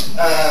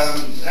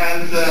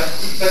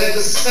 But at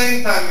the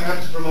same time, you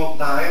have to promote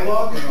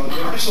dialogue.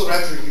 The official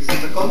rhetoric is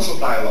intercultural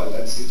dialogue.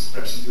 That's the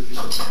expression, the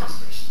official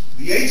expression.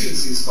 The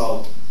agency is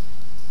called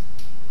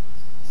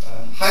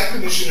High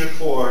Commissioner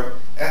for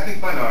Ethnic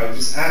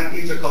Minorities and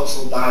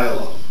Intercultural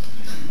Dialogue.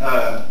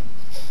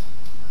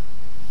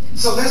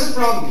 So there's a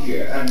problem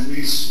here, and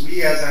we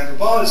as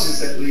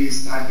anthropologists, at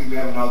least, I think we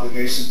have an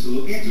obligation to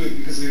look into it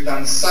because we've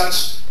done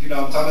such,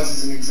 Thomas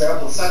is an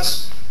example,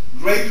 such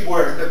great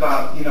work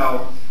about,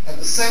 at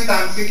the same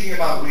time thinking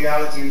about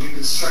reality and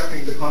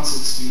reconstructing the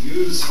concepts to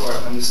use for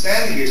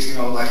understanding it,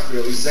 like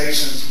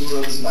realization,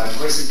 pluralism,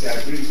 diversity,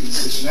 identity,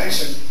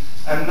 miscegenation,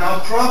 and now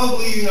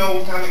probably,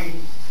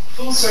 coming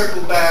full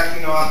circle back,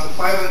 after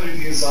 500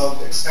 years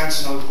of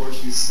expansion of the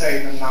Portuguese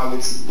state, and now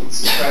it's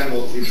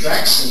incredible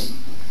retraction.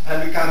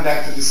 And we come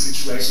back to this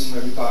situation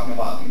where we're talking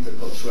about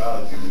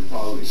interculturality, and we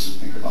probably should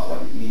think about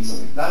what it means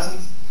and it doesn't.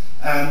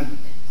 And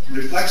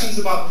reflections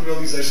about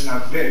pluralization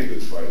are very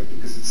good for it,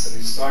 because it's an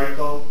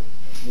historical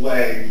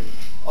way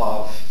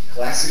of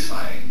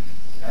classifying.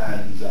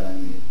 And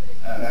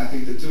I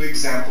think the two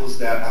examples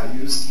that are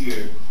used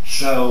here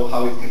show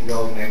how it can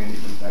go in many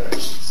different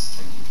directions.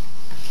 Thank you.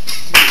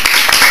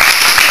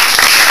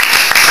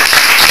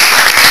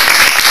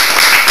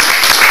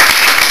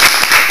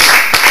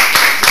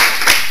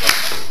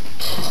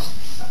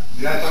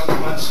 Did I talk too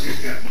much?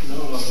 Yeah. No,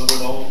 not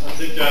at all. I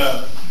think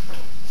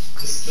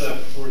just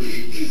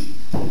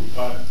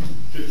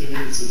 50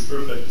 minutes is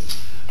perfect.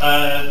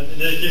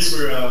 In any case,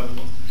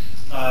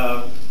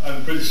 I'm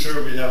pretty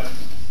sure we have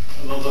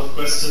a lot of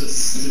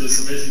questions to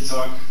this amazing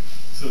talk.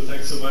 So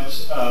thanks so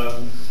much.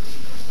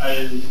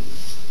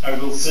 I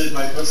will save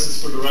my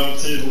questions for the round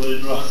table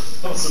later on,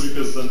 also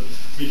because then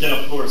we can,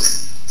 of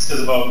course, discuss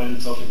about many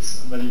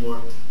topics, many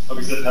more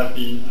topics that have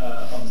been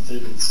on the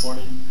table this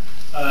morning.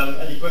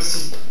 Any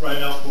questions right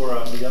now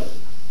for Miguel?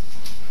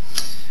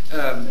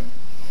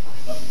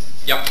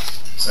 Yeah.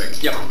 Sorry.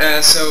 Yeah.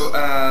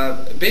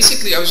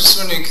 Basically, I was just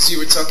wondering, because you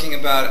were talking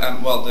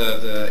about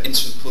the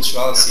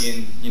interculturality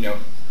in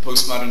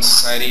postmodern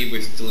society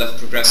with the left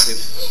progressive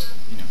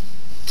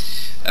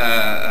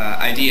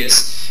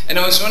ideas, and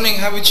I was wondering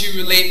how would you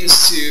relate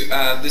this to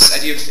this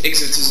idea of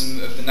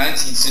exotism of the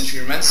 19th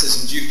century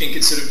Romanticism? Do you think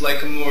it's sort of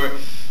like a more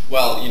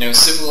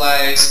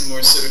civilized,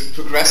 more sort of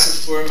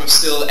progressive form of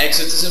still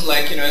exotism,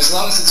 like, as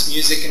long as it's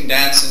music and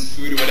dance and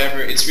food or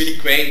whatever, it's really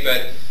great,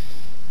 but,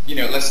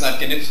 let's not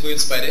get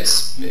influenced by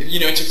this? Do you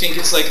think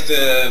it's like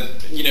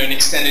an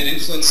extended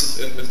influence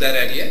of that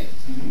idea?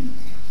 Mm-hmm.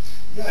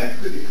 Yeah, it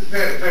could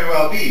very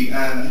well be,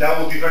 and that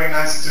would be very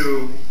nice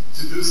to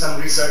do some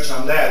research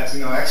on that,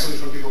 actually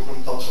from people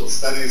from cultural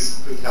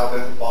studies could help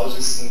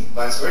anthropologists and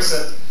vice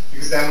versa,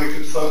 because then we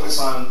could focus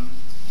on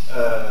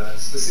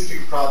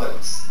specific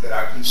products that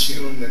are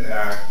consumed and that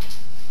are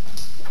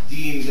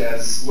deemed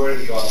as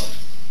worthy of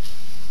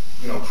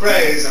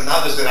praise, and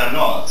others that are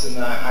not. And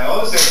I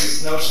always have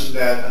this notion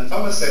that, and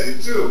Thomas said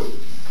it too,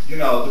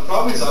 the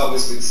problem is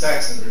always with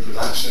sex and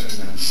reproduction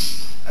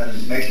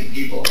and making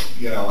people,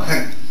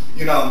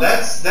 and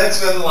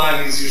that's where the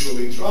line is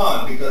usually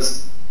drawn,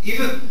 because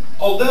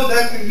although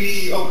that can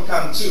be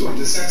overcome too, in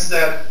the sense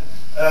that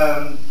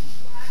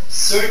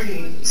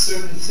certain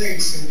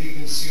things can be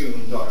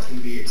consumed or can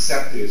be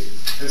accepted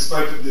as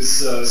part of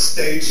this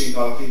staging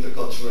of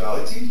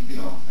interculturality,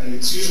 and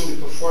it's usually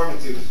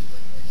performative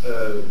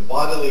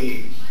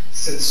bodily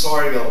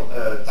sensorial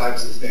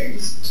types of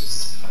things, which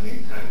is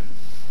funny, right?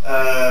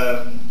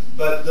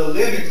 But the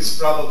limit is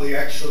probably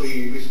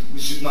actually, we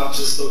should not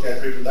just look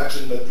at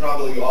reproduction, but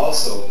probably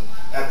also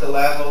at the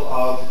level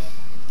of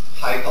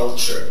high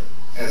culture,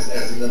 as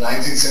in the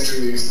 19th century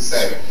we used to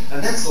say.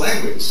 And that's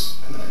language.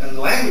 And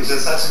language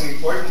is such an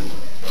important,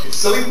 it's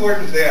so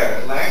important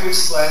there. Language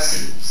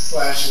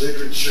slash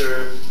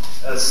literature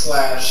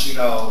slash,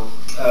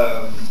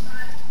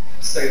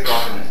 state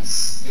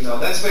governance.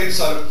 That's where you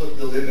sort of put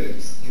the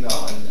limit, and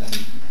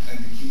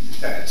you keep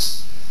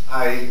detached.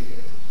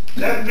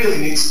 That really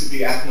needs to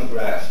be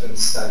ethnographed and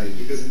studied,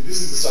 because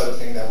this is the sort of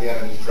thing that we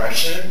have an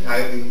impression. I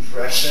have the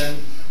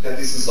impression that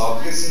this is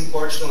obvious in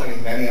Portugal and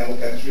in many other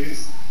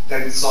countries,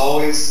 that it's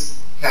always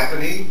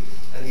happening,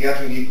 and yet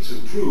we need to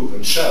prove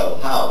and show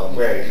how and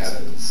where it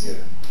happens.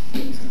 Yeah. I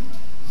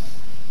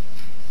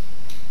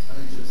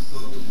just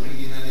thought to bring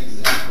in an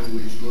example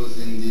which goes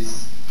in the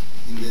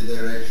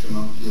direction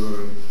of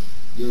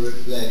your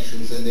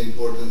reflections and the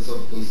importance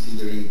of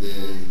considering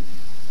the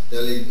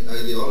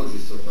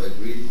ideologies of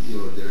hybridity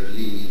or their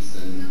limits,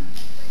 and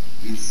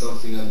it's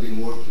something I've been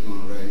working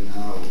on right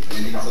now,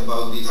 and it's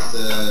about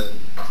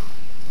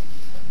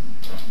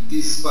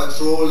this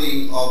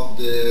patrolling of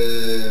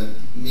the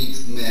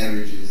mixed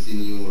marriages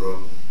in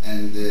Europe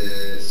and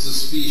the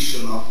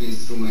suspicion of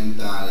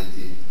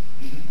instrumentality,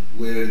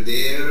 where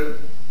there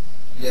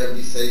you have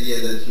this idea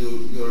that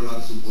you're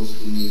not supposed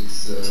to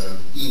mix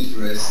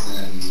interest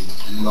and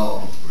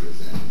love, for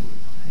example.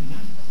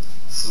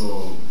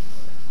 So,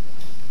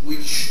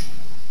 which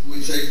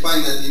I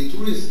find that in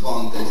tourist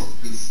context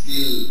it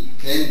still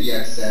can be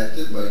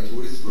accepted by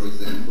tourists, for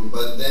example,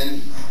 but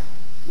then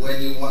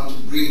when you want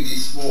to bring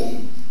this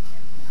home,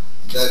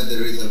 that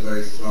there is a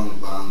very strong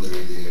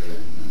boundary there,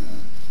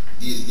 and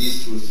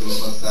these truths all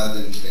of a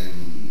sudden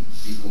can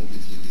be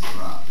completely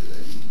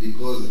disrupted,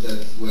 because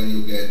that's when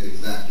you get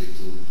exactly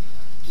to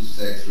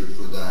sex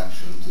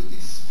reproduction, to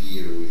this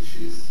sphere which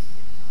is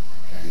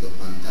kind of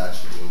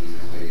untouchable in a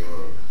way,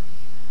 or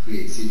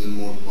creates even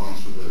more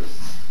controversy.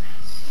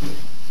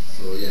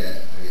 So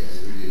yeah, I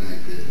really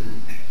like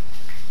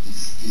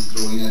this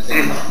drawing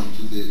attention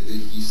to the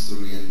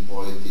history and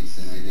politics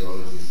and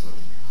ideologies of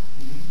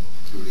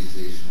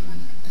pluralization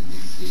and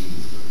these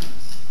things.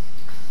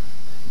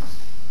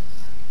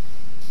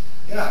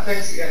 Yeah,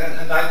 thanks.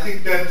 Yeah, and I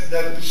think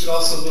that we should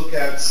also look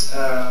at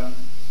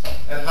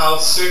how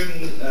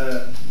certain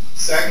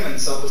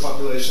segments of the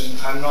population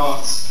are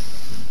not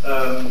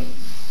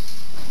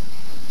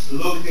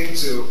looked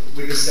into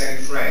with the same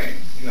frame,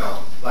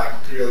 like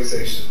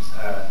creolization.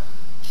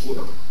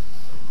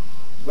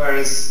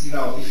 Whereas,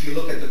 if you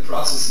look at the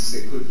processes,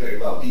 they could very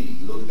well be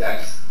looked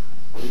at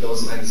with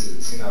those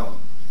lenses.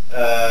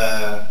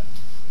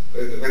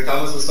 When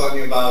Thomas was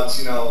talking about,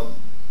 super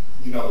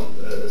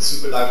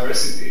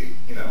diversity,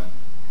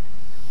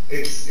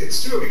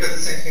 it's true, because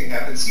the same thing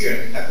happens here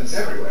and it happens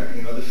everywhere.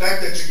 The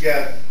fact that you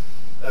get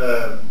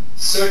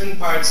certain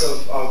parts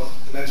of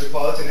the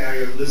metropolitan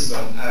area of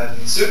Lisbon, and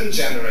in certain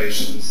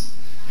generations,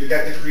 you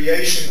get the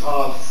creation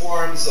of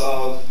forms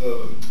of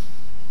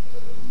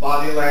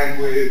body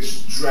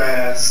language,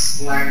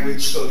 dress,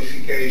 language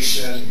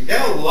codification. You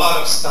get a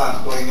lot of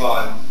stuff going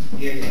on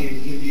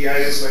in the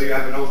areas where you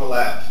have an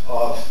overlap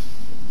of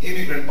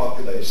immigrant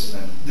population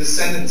and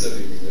descendants of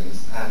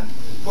immigrants and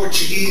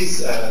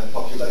Portuguese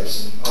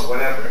population or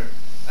whatever.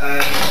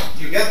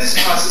 You get this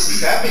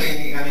processes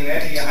happening. I mean,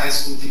 any high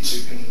school teacher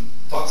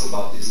talks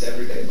about this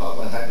every day, about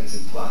what happens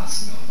in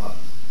class, about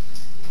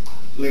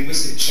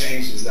linguistic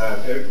changes that are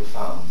very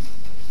profound.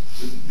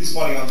 This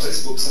morning on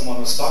Facebook,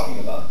 someone was talking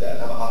about that,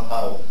 about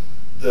how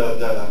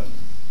the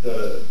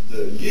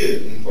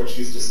 "you" in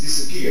Portuguese just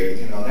disappeared,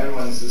 and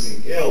everyone is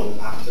using "il"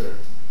 after,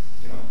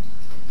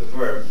 the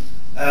verb.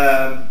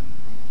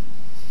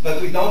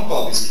 But we don't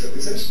call this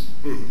creolization,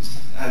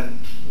 and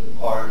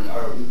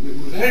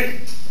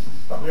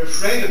we're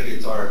afraid of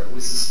it, or we're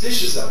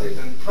suspicious of it,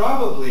 and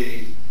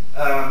probably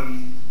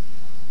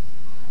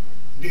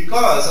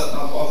because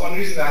of one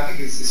reason that I think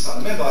is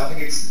fundamental. I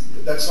think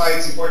that's why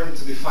it's important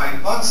to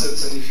define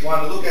concepts, and if you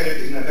want to look at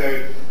it in a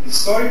very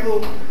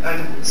historical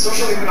and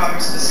social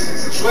economic specific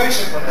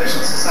situation,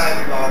 plantation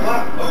society, blah,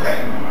 blah, blah,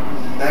 okay.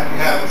 Then you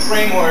have a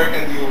framework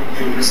and you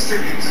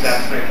restrict it to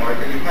that framework,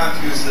 and you can't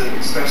use the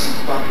expression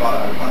to talk about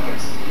other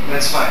contexts.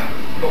 That's fine.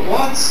 But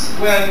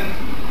when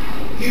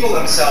people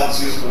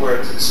themselves use the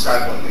word to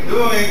describe what they're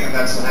doing, and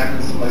that's what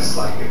happens in places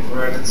like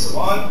Invert and so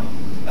on,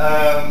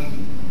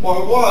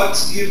 or what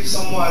if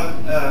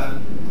someone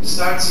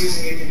starts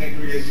using it in a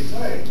creative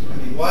way? I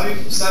mean, what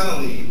if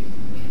suddenly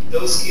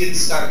those kids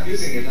start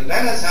using it? And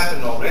that has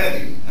happened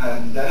already,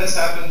 and that has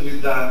happened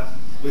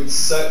with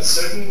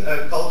certain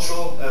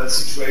cultural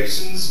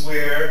situations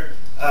where,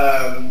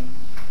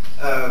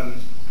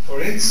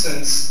 for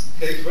instance,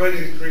 Cape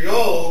Verdean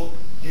Creole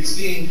is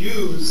being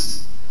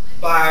used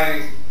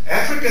by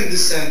African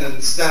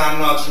descendants that are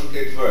not from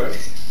Cape Verde.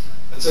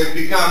 And so it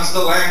becomes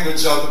the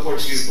language of the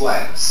Portuguese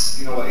blacks,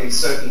 in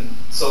certain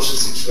social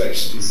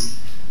situations,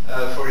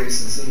 for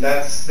instance. And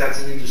that's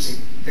an interesting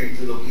thing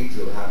to look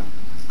into.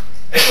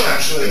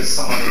 I'm sure there's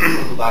someone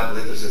in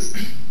Miguel+Vale+de+Almeida has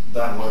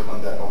done work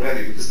on that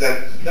already, because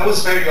that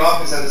was very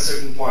obvious at a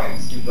certain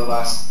point in the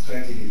last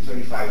 20,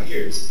 25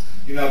 years.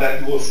 You know,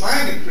 that you will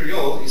find in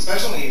Creole,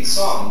 especially in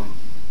song,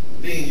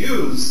 being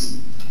used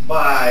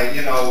by,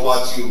 you know,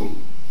 what you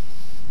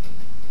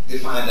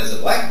define as a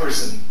black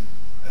person,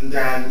 and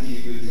then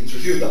you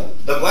interview the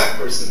black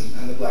person,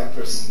 and the black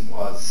person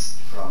was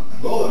from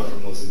Angola,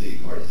 from Mozambique,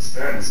 or his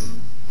parents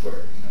were,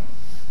 you know.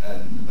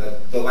 And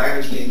the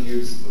language being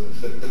used,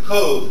 the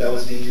code that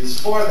was being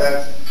used for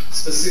that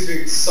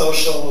specific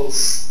social,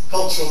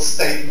 cultural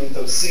statement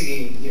of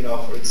singing, you know,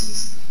 for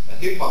instance, a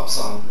hip-hop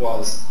song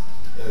was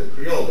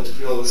Creole, but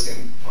Creole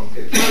came from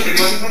Cape Verde. It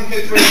wasn't from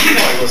Cape Verde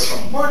anymore, it was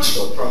from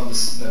Portugal, from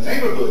the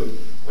neighborhood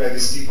where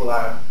these people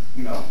are,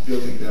 you know,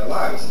 building their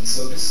lives. And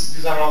so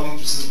these are all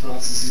interesting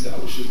processes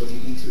that we should look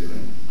into it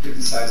and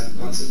criticize the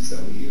concepts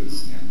that we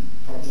use. Yeah.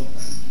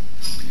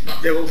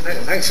 Yeah, well,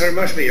 thanks very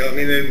much, Miguel. I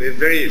mean, a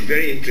very,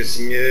 very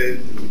interesting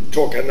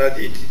talk, and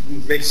it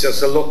makes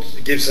us a lot,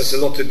 gives us a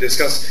lot to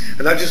discuss.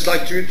 And I'd just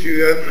like to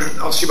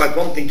ask you about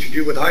one thing to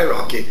do with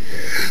hierarchy,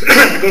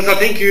 because I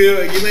think you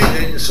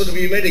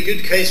made a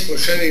good case for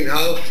showing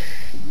how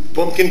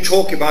one can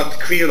talk about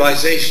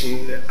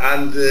creolization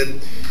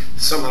and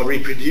somehow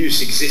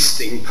reproduce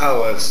existing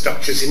power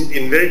structures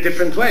in very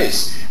different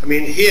ways. I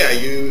mean, here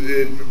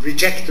you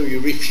reject or you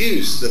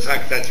refuse the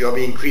fact that you are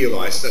being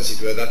creolized, as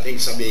it were, that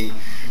things are being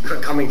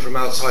coming from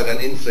outside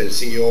and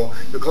influencing your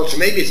culture.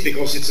 Maybe it's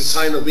because it's a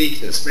sign of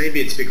weakness.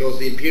 Maybe it's because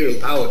the imperial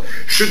power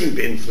shouldn't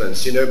be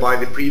influenced, you know, by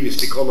the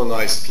previously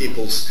colonized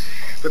peoples.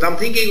 But I'm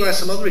thinking about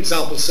some other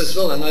examples as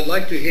well, and I'd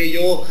like to hear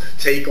your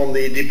take on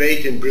the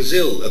debate in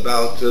Brazil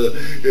about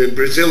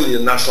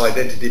Brazilian national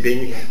identity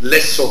being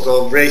less sort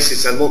of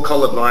racist and more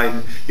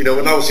colorblind. You know,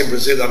 when I was in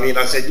Brazil, I mean,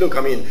 I said, look,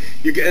 I mean,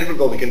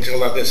 everybody can tell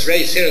that there's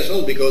race here as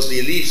well, because the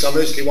elites are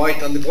mostly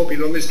white and the poor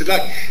people are mostly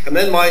black. And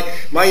then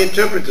my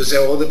interpreters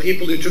there, or the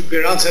people who took me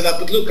around, said that,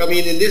 but look, I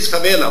mean, in this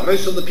favela,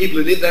 most of the people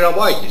who live there are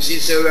white, you see,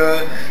 so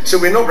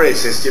we're not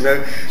racist, you know,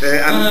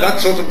 and that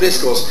sort of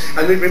discourse.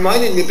 And it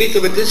reminded me a bit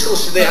of a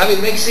discourse they have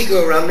in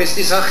Mexico around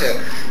mestizaje.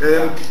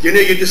 You know,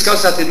 you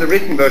discuss that in the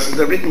written version,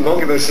 the written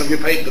longer version of your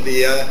paper,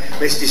 the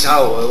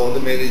mestiçao, or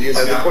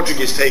the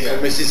Portuguese take on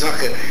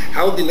mestizaje.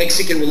 How the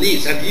Mexican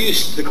elites have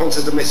used the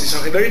concept of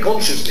mestizaje very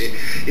consciously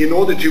in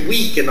order to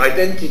weaken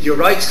identity or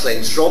rights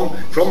claims from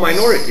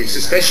minorities,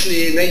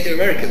 especially Native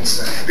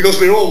Americans, because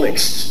we're all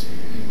mixed.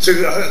 So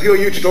who are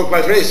you to talk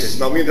about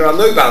racism? I mean, there are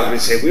no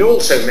boundaries here. We're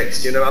also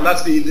mixed, you know, and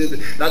that's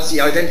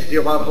the identity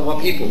of our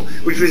people,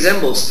 which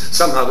resembles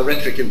somehow the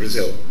rhetoric in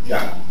Brazil.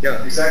 Yeah,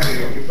 yeah, exactly.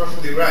 You're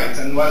perfectly right.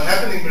 And what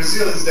happened in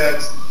Brazil is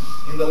that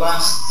in the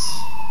last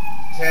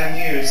 10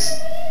 years,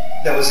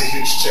 there was a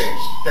huge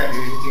change. 10 to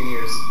 15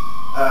 years.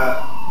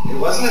 It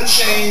wasn't a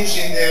change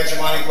in the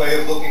hegemonic way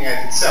of looking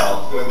at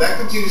itself. That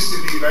continues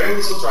to be very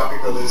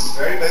Lusotropicalist,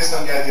 very based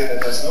on the idea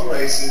that there's no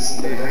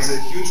racism, that there's a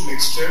huge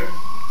mixture.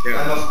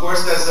 Yeah. And of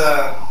course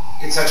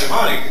it's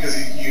hegemonic, because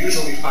you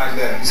usually find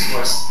that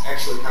discourse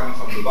actually coming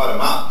from the bottom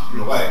up, in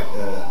a way,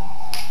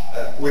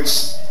 which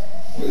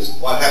is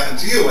what happened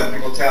to you when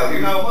people tell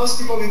you, no, most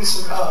people in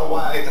this are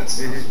white and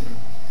so on.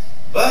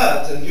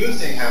 But a new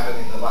thing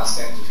happened in the last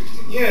 10 to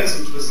 15 years,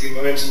 which was the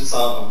emergence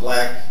of a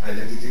black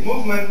identity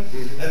movement,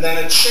 and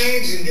then a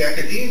change in the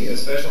academia,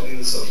 especially in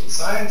the social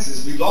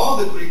sciences, with all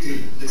the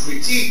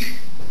critique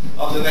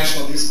of the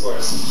national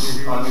discourse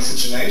on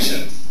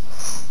miscegenation.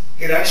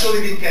 It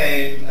actually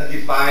became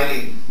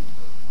a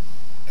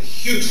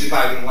huge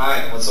dividing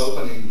line was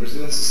open in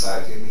Brazilian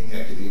society and in the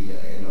academia.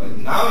 You know,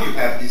 and now you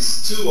have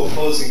these two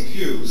opposing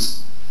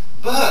views,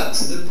 but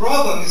the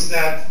problem is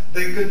that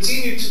they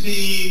continue to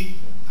be,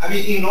 I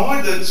mean, in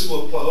order to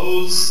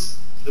oppose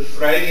the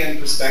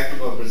Freudian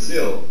perspective of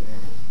Brazil,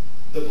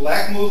 the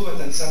black movement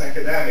and some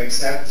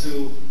academics had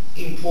to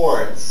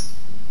import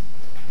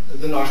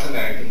the North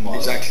American model.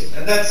 Exactly.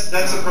 And that's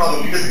a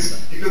problem,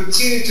 because you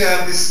continue to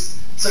have this.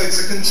 So it's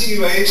a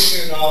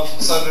continuation of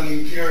sort of an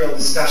imperial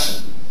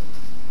discussion.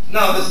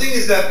 Now, the thing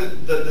is that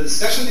the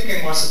discussion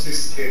became more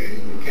sophisticated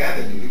in the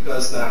academy,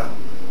 because the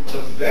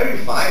very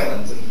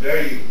violent and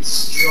very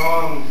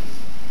strong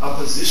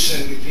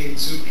opposition between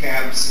two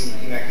camps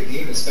in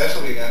academia,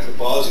 especially in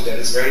anthropology, that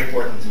is very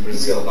important in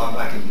Brazil, not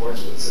like in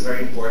Portugal. It's a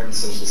very important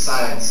social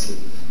science with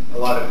a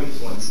lot of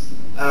influence.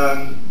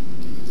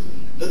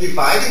 The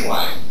dividing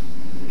line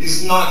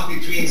is not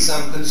between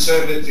some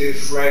conservative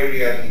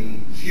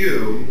Freudian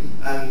view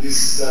and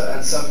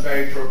some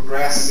very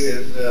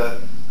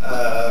progressive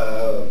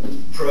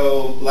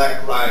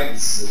pro-black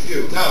rights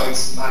view. No,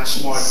 it's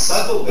much more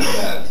subtle than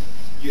that.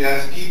 You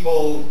have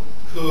people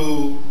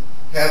who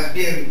have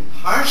been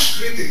harsh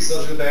critics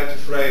of Gilberto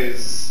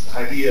Freire's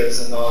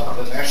ideas and of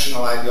the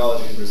national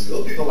ideology in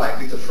Brazil, people like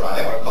Peter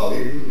Frey, our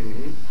colleague,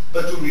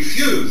 but who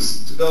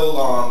refuse to go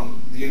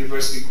along the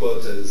university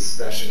quotas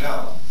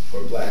rationale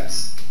for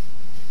blacks,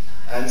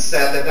 and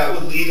said that that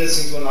would lead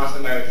us into a North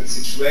American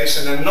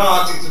situation and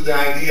not into the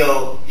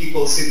ideal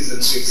equal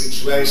citizenship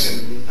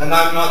situation. And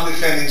I'm not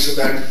defending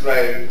Gilberto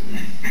Freire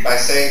by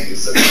saying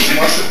this, so it's a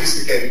more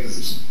sophisticated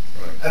position.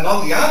 Right. And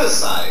on the other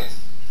side,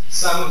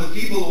 some of the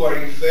people who are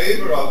in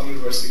favor of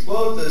university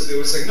quotas, they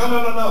were saying,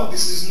 no,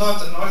 this is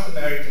not a North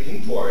American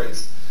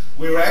import.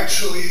 We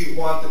actually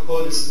want the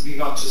quotas to be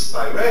not just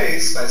by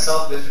race, by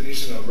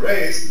self-definition of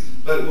race,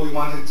 but we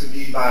want it to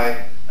be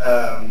by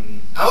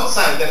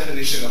outside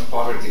definition of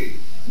poverty.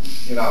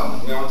 We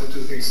want the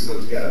two things to go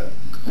together.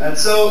 And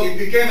so it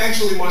became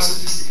actually more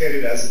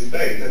sophisticated as a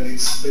debate, and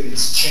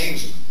it's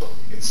changing.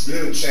 It's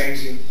really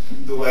changing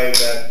the way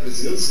that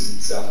Brazil sees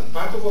itself. And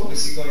part of what we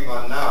see going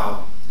on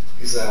now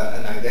is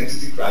an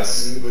identity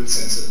crisis in a good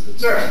sense of the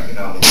term.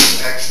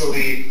 It's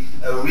actually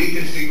a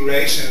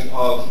reconfiguration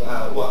of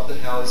what the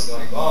hell is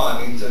going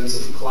on in terms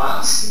of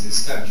class in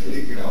this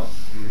country.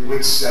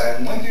 Which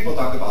when people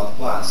talk about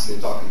class, they're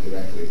talking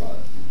directly about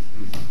it.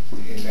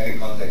 In many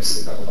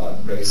contexts, they talk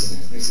about race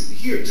and ethnicity.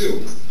 Here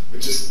too, we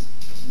just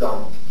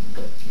don't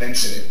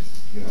mention it.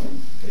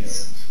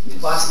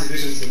 Class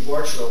divisions in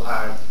Portugal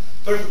are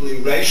perfectly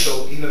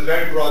racial in a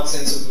very broad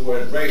sense of the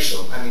word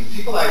racial. I mean,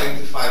 people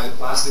identify the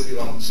class they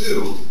belong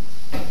to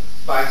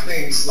by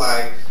things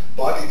like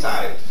body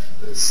type,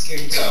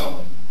 skin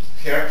tone,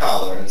 hair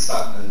color, and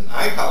stuff, and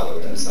eye color,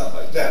 and stuff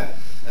like that.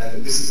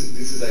 And this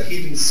is a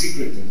hidden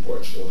secret in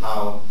Portugal,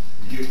 how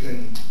you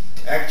can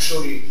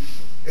actually,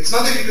 it's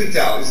not that you can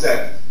tell, it's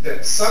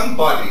that some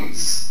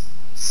bodies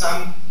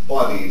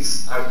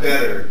are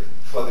better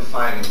for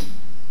defining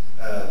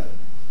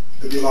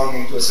the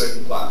belonging to a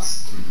certain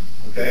class,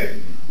 okay?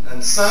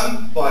 And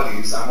some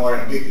bodies are more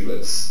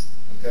ambiguous,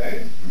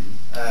 okay?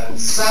 And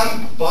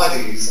some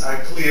bodies are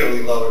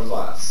clearly lower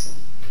class.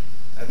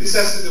 And this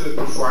has to do with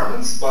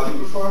performance, body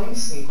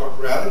performance, and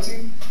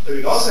corporality, but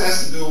it also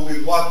has to do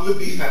with what would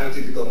be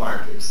phenotypical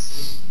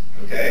markers,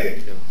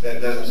 okay?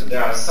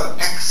 There are some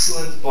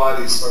excellent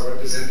bodies for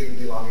representing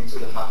belonging to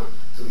the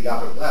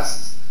upper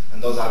classes,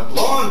 and those are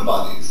blonde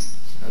bodies,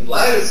 and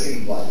lighter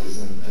skinned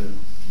bodies, and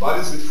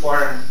bodies with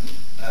foreign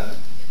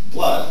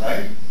blood,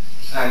 right?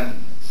 And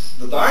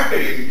the darker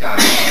you become,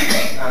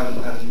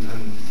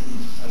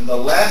 and the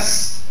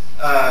less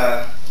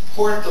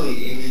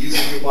portly in the use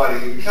of your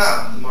body you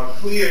become, the more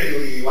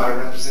clearly you are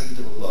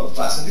representative of the lower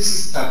class. And this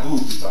is taboo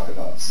to talk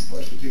about this in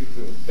Portugal. People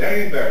feel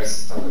very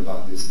embarrassed to talk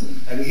about this.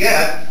 And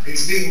yet,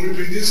 it's being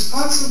reproduced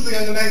constantly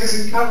on the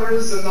magazine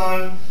covers and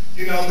on,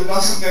 the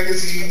gossip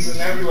magazines and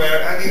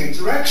everywhere, and in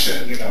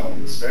interaction,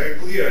 it's very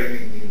clear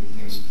in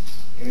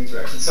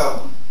interaction.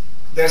 So,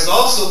 there's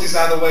also these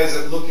other ways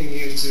of looking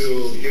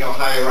into,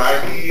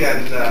 hierarchy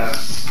and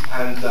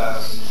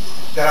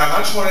that are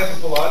much more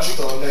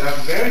anthropological and that are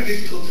very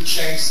difficult to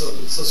change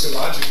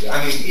sociologically.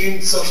 I mean,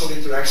 in social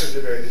interaction,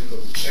 they're very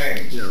difficult to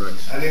change. Yeah, right.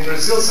 And in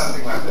Brazil,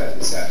 something like that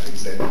is happening.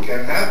 That we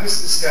can have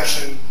this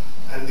discussion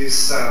and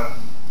this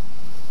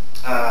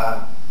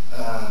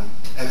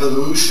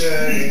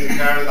evolution in the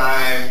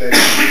paradigm that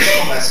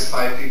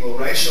classify people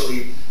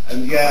racially,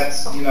 and yet,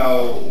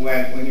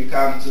 when you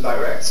come to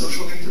direct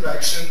social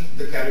interaction,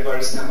 the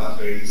categories come up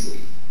very easily.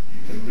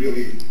 You can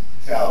really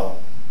tell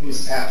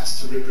who's apt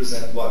to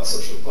represent what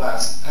social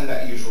class, and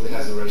that usually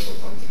has a racial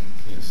content.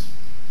 Yes.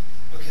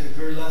 Okay,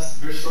 very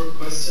short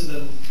question,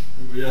 then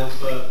we have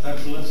time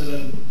for lunch,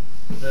 and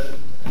then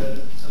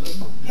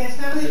Yes,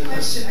 not really a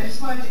question. I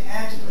just wanted to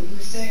add to what you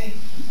were saying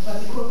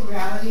about the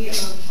corporality of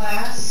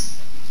class.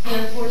 Here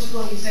in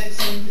Portugal, you said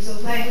so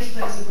language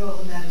plays a role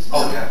in that as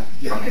well. Oh,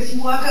 yeah. Because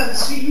you walk out the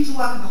street, you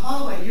walk in the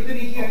hallway, you're going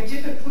to hear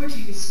different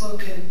Portuguese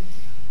spoken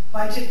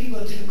by people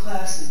of different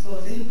classes,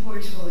 both in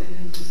Portugal and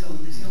in Brazil.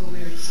 There's no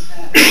awareness of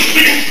that.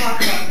 Let's talk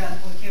about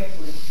that more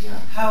carefully. Yeah.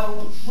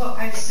 What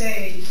I'd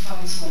say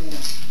defines someone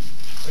else.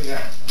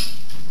 Yeah.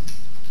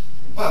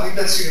 Well, I think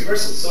that's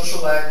universal,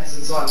 social acts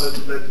and so on,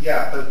 but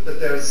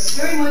there's... It's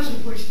very much in the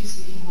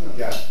Portuguese-speaking world.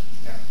 Yeah,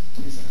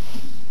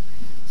 exactly.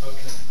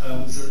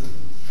 Okay, is there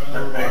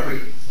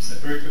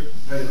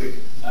very quick.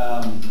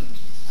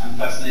 I'm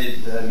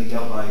fascinated,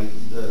 Miguel, by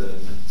the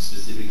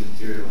specific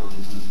material on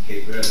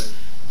Cape Verde.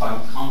 By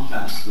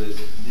contrast with,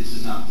 this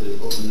is not to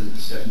open the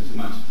discussion too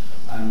much,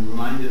 I'm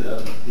reminded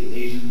of the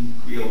Asian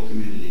Creole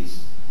communities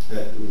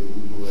that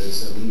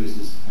as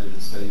linguists have been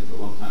studying for a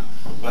long time.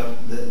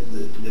 But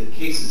the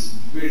case is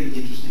really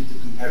interesting to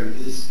compare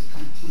because it's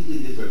completely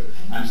different.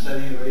 I'm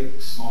studying a very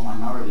small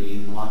minority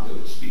in Malacca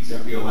which speaks the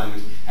Creole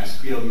language, has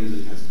Creole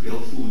music, has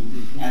Creole food,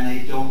 and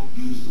they don't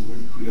use the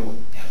word Creole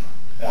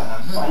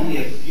ever. Only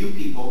a few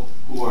people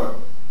who are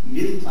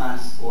middle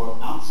class or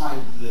outside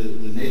the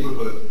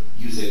neighborhood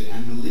use it,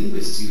 and the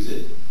linguists use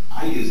it.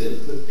 I use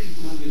it, but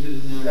people don't use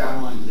it in their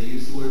own language. They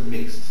use the word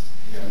mixed.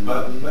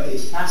 But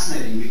it's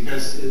fascinating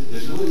because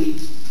there's no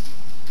elite,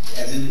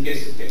 as in the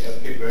case of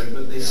Cape Verde,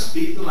 but they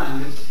speak the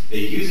language, they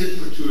use it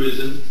for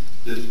tourism.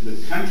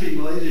 The country,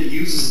 Malaysia,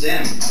 uses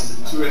them as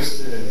a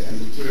tourist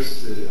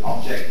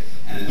object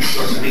and a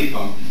source of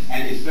income.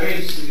 And it's very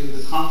interesting that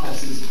the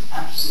context is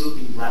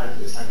absolutely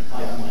radical. It's like a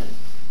cotton way.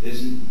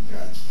 There's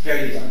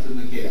very different from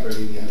the Cape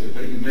Verde,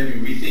 but you maybe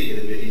rethink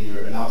it a bit in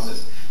your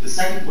analysis. The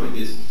second point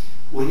is,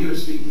 when you were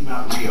speaking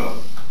about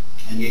Rio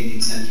and the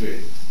 18th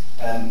century,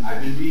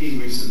 I've been reading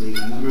recently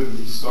a number of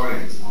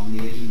historians on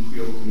the Asian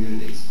Creole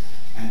communities,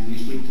 and when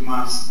you speak to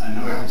Mas, a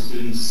number of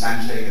students,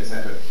 Sanjay,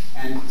 etc.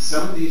 And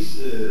some of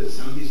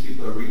these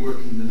people are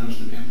reworking the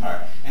notion of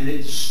empire, and they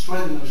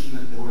destroy the notion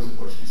that there was a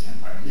Portuguese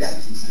empire in the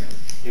 16th century.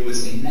 It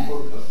was a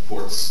network of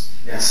ports,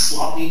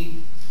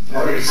 sloppy,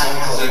 very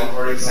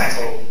haphazard,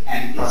 exactly.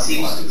 And it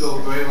seems to go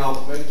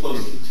very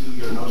closely to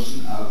your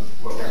notion of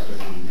what we're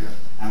doing here.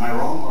 Am I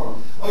wrong, or?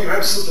 Oh, you're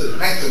absolutely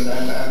right, and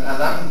I'm,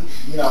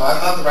 I'm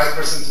not the right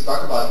person to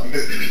talk about it,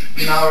 because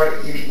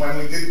when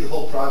we did the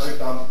whole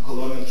project on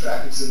colonial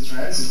traffics and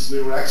transits,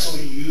 we were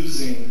actually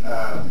using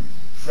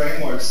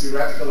frameworks,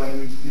 theoretical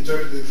and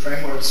interpretive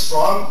frameworks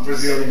from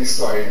Brazilian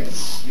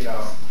historians,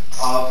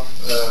 of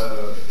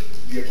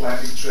the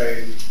Atlantic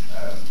trade,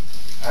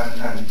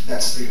 and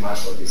that's pretty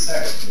much what they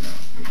said,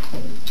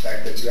 the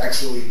fact that you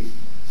actually,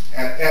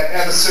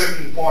 at a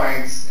certain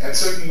point, at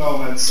certain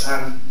moments,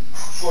 and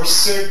for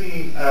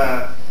certain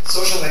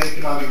social and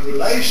economic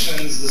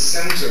relations, the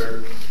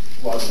center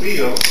was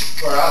Rio,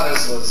 for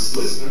others was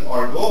Lisbon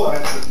or Goa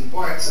at certain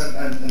points,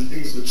 and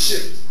things would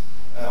shift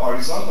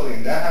horizontally,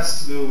 and that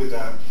has to do with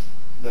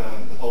the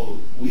whole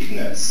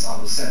weakness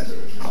of the center.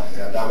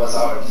 That was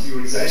our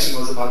theorization,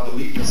 was about the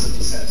weakness of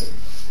the center,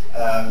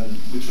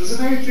 which was a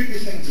very tricky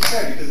thing to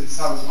say, because it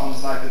sounds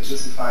almost like a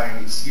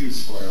justifying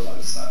excuse for a lot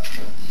of stuff.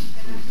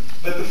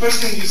 But the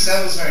first thing you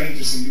said was very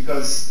interesting,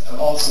 because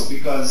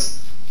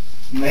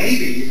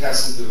maybe it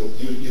has to do,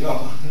 you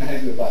know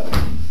about it.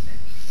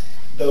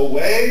 The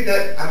way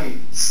that,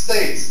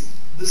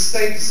 the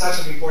state is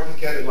such an important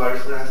category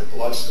for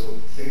anthropological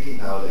thinking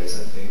nowadays,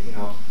 I think,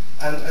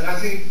 And I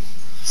think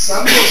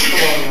some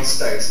post-colonial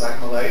states, like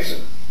Malaysia,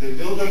 they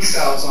build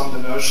themselves on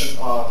the notion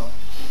of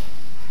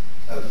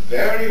a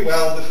very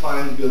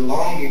well-defined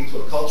belonging to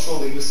a cultural,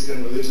 linguistic,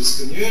 and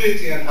religious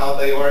community, and how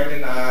they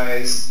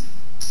organize.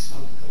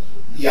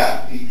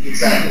 Yeah,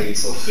 exactly.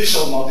 It's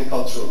official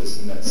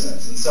multiculturalism in that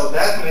sense. And so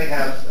that may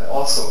have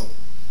also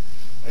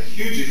a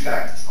huge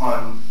effect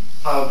on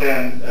how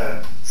then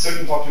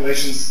certain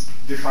populations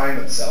define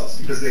themselves,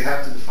 because they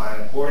have to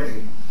define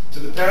according to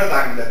the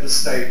paradigm that the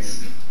state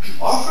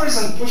offers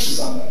and pushes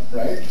on them,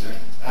 right?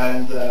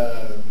 And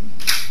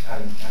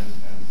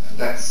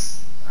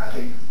that's, I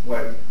think,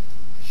 where a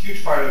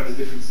huge part of the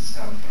differences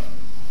come from.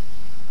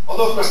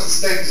 Although, of course, the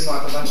state is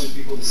not a bunch of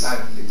people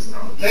deciding things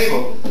around the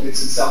table.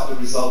 It's itself the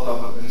result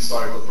of an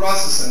historical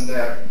process, and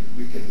there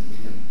we can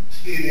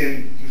feed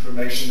in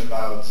information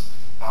about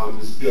how it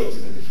was built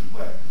in a different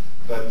way.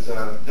 But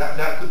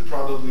that could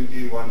probably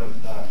be one of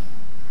a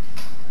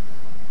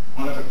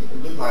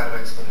good line of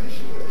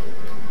explanation.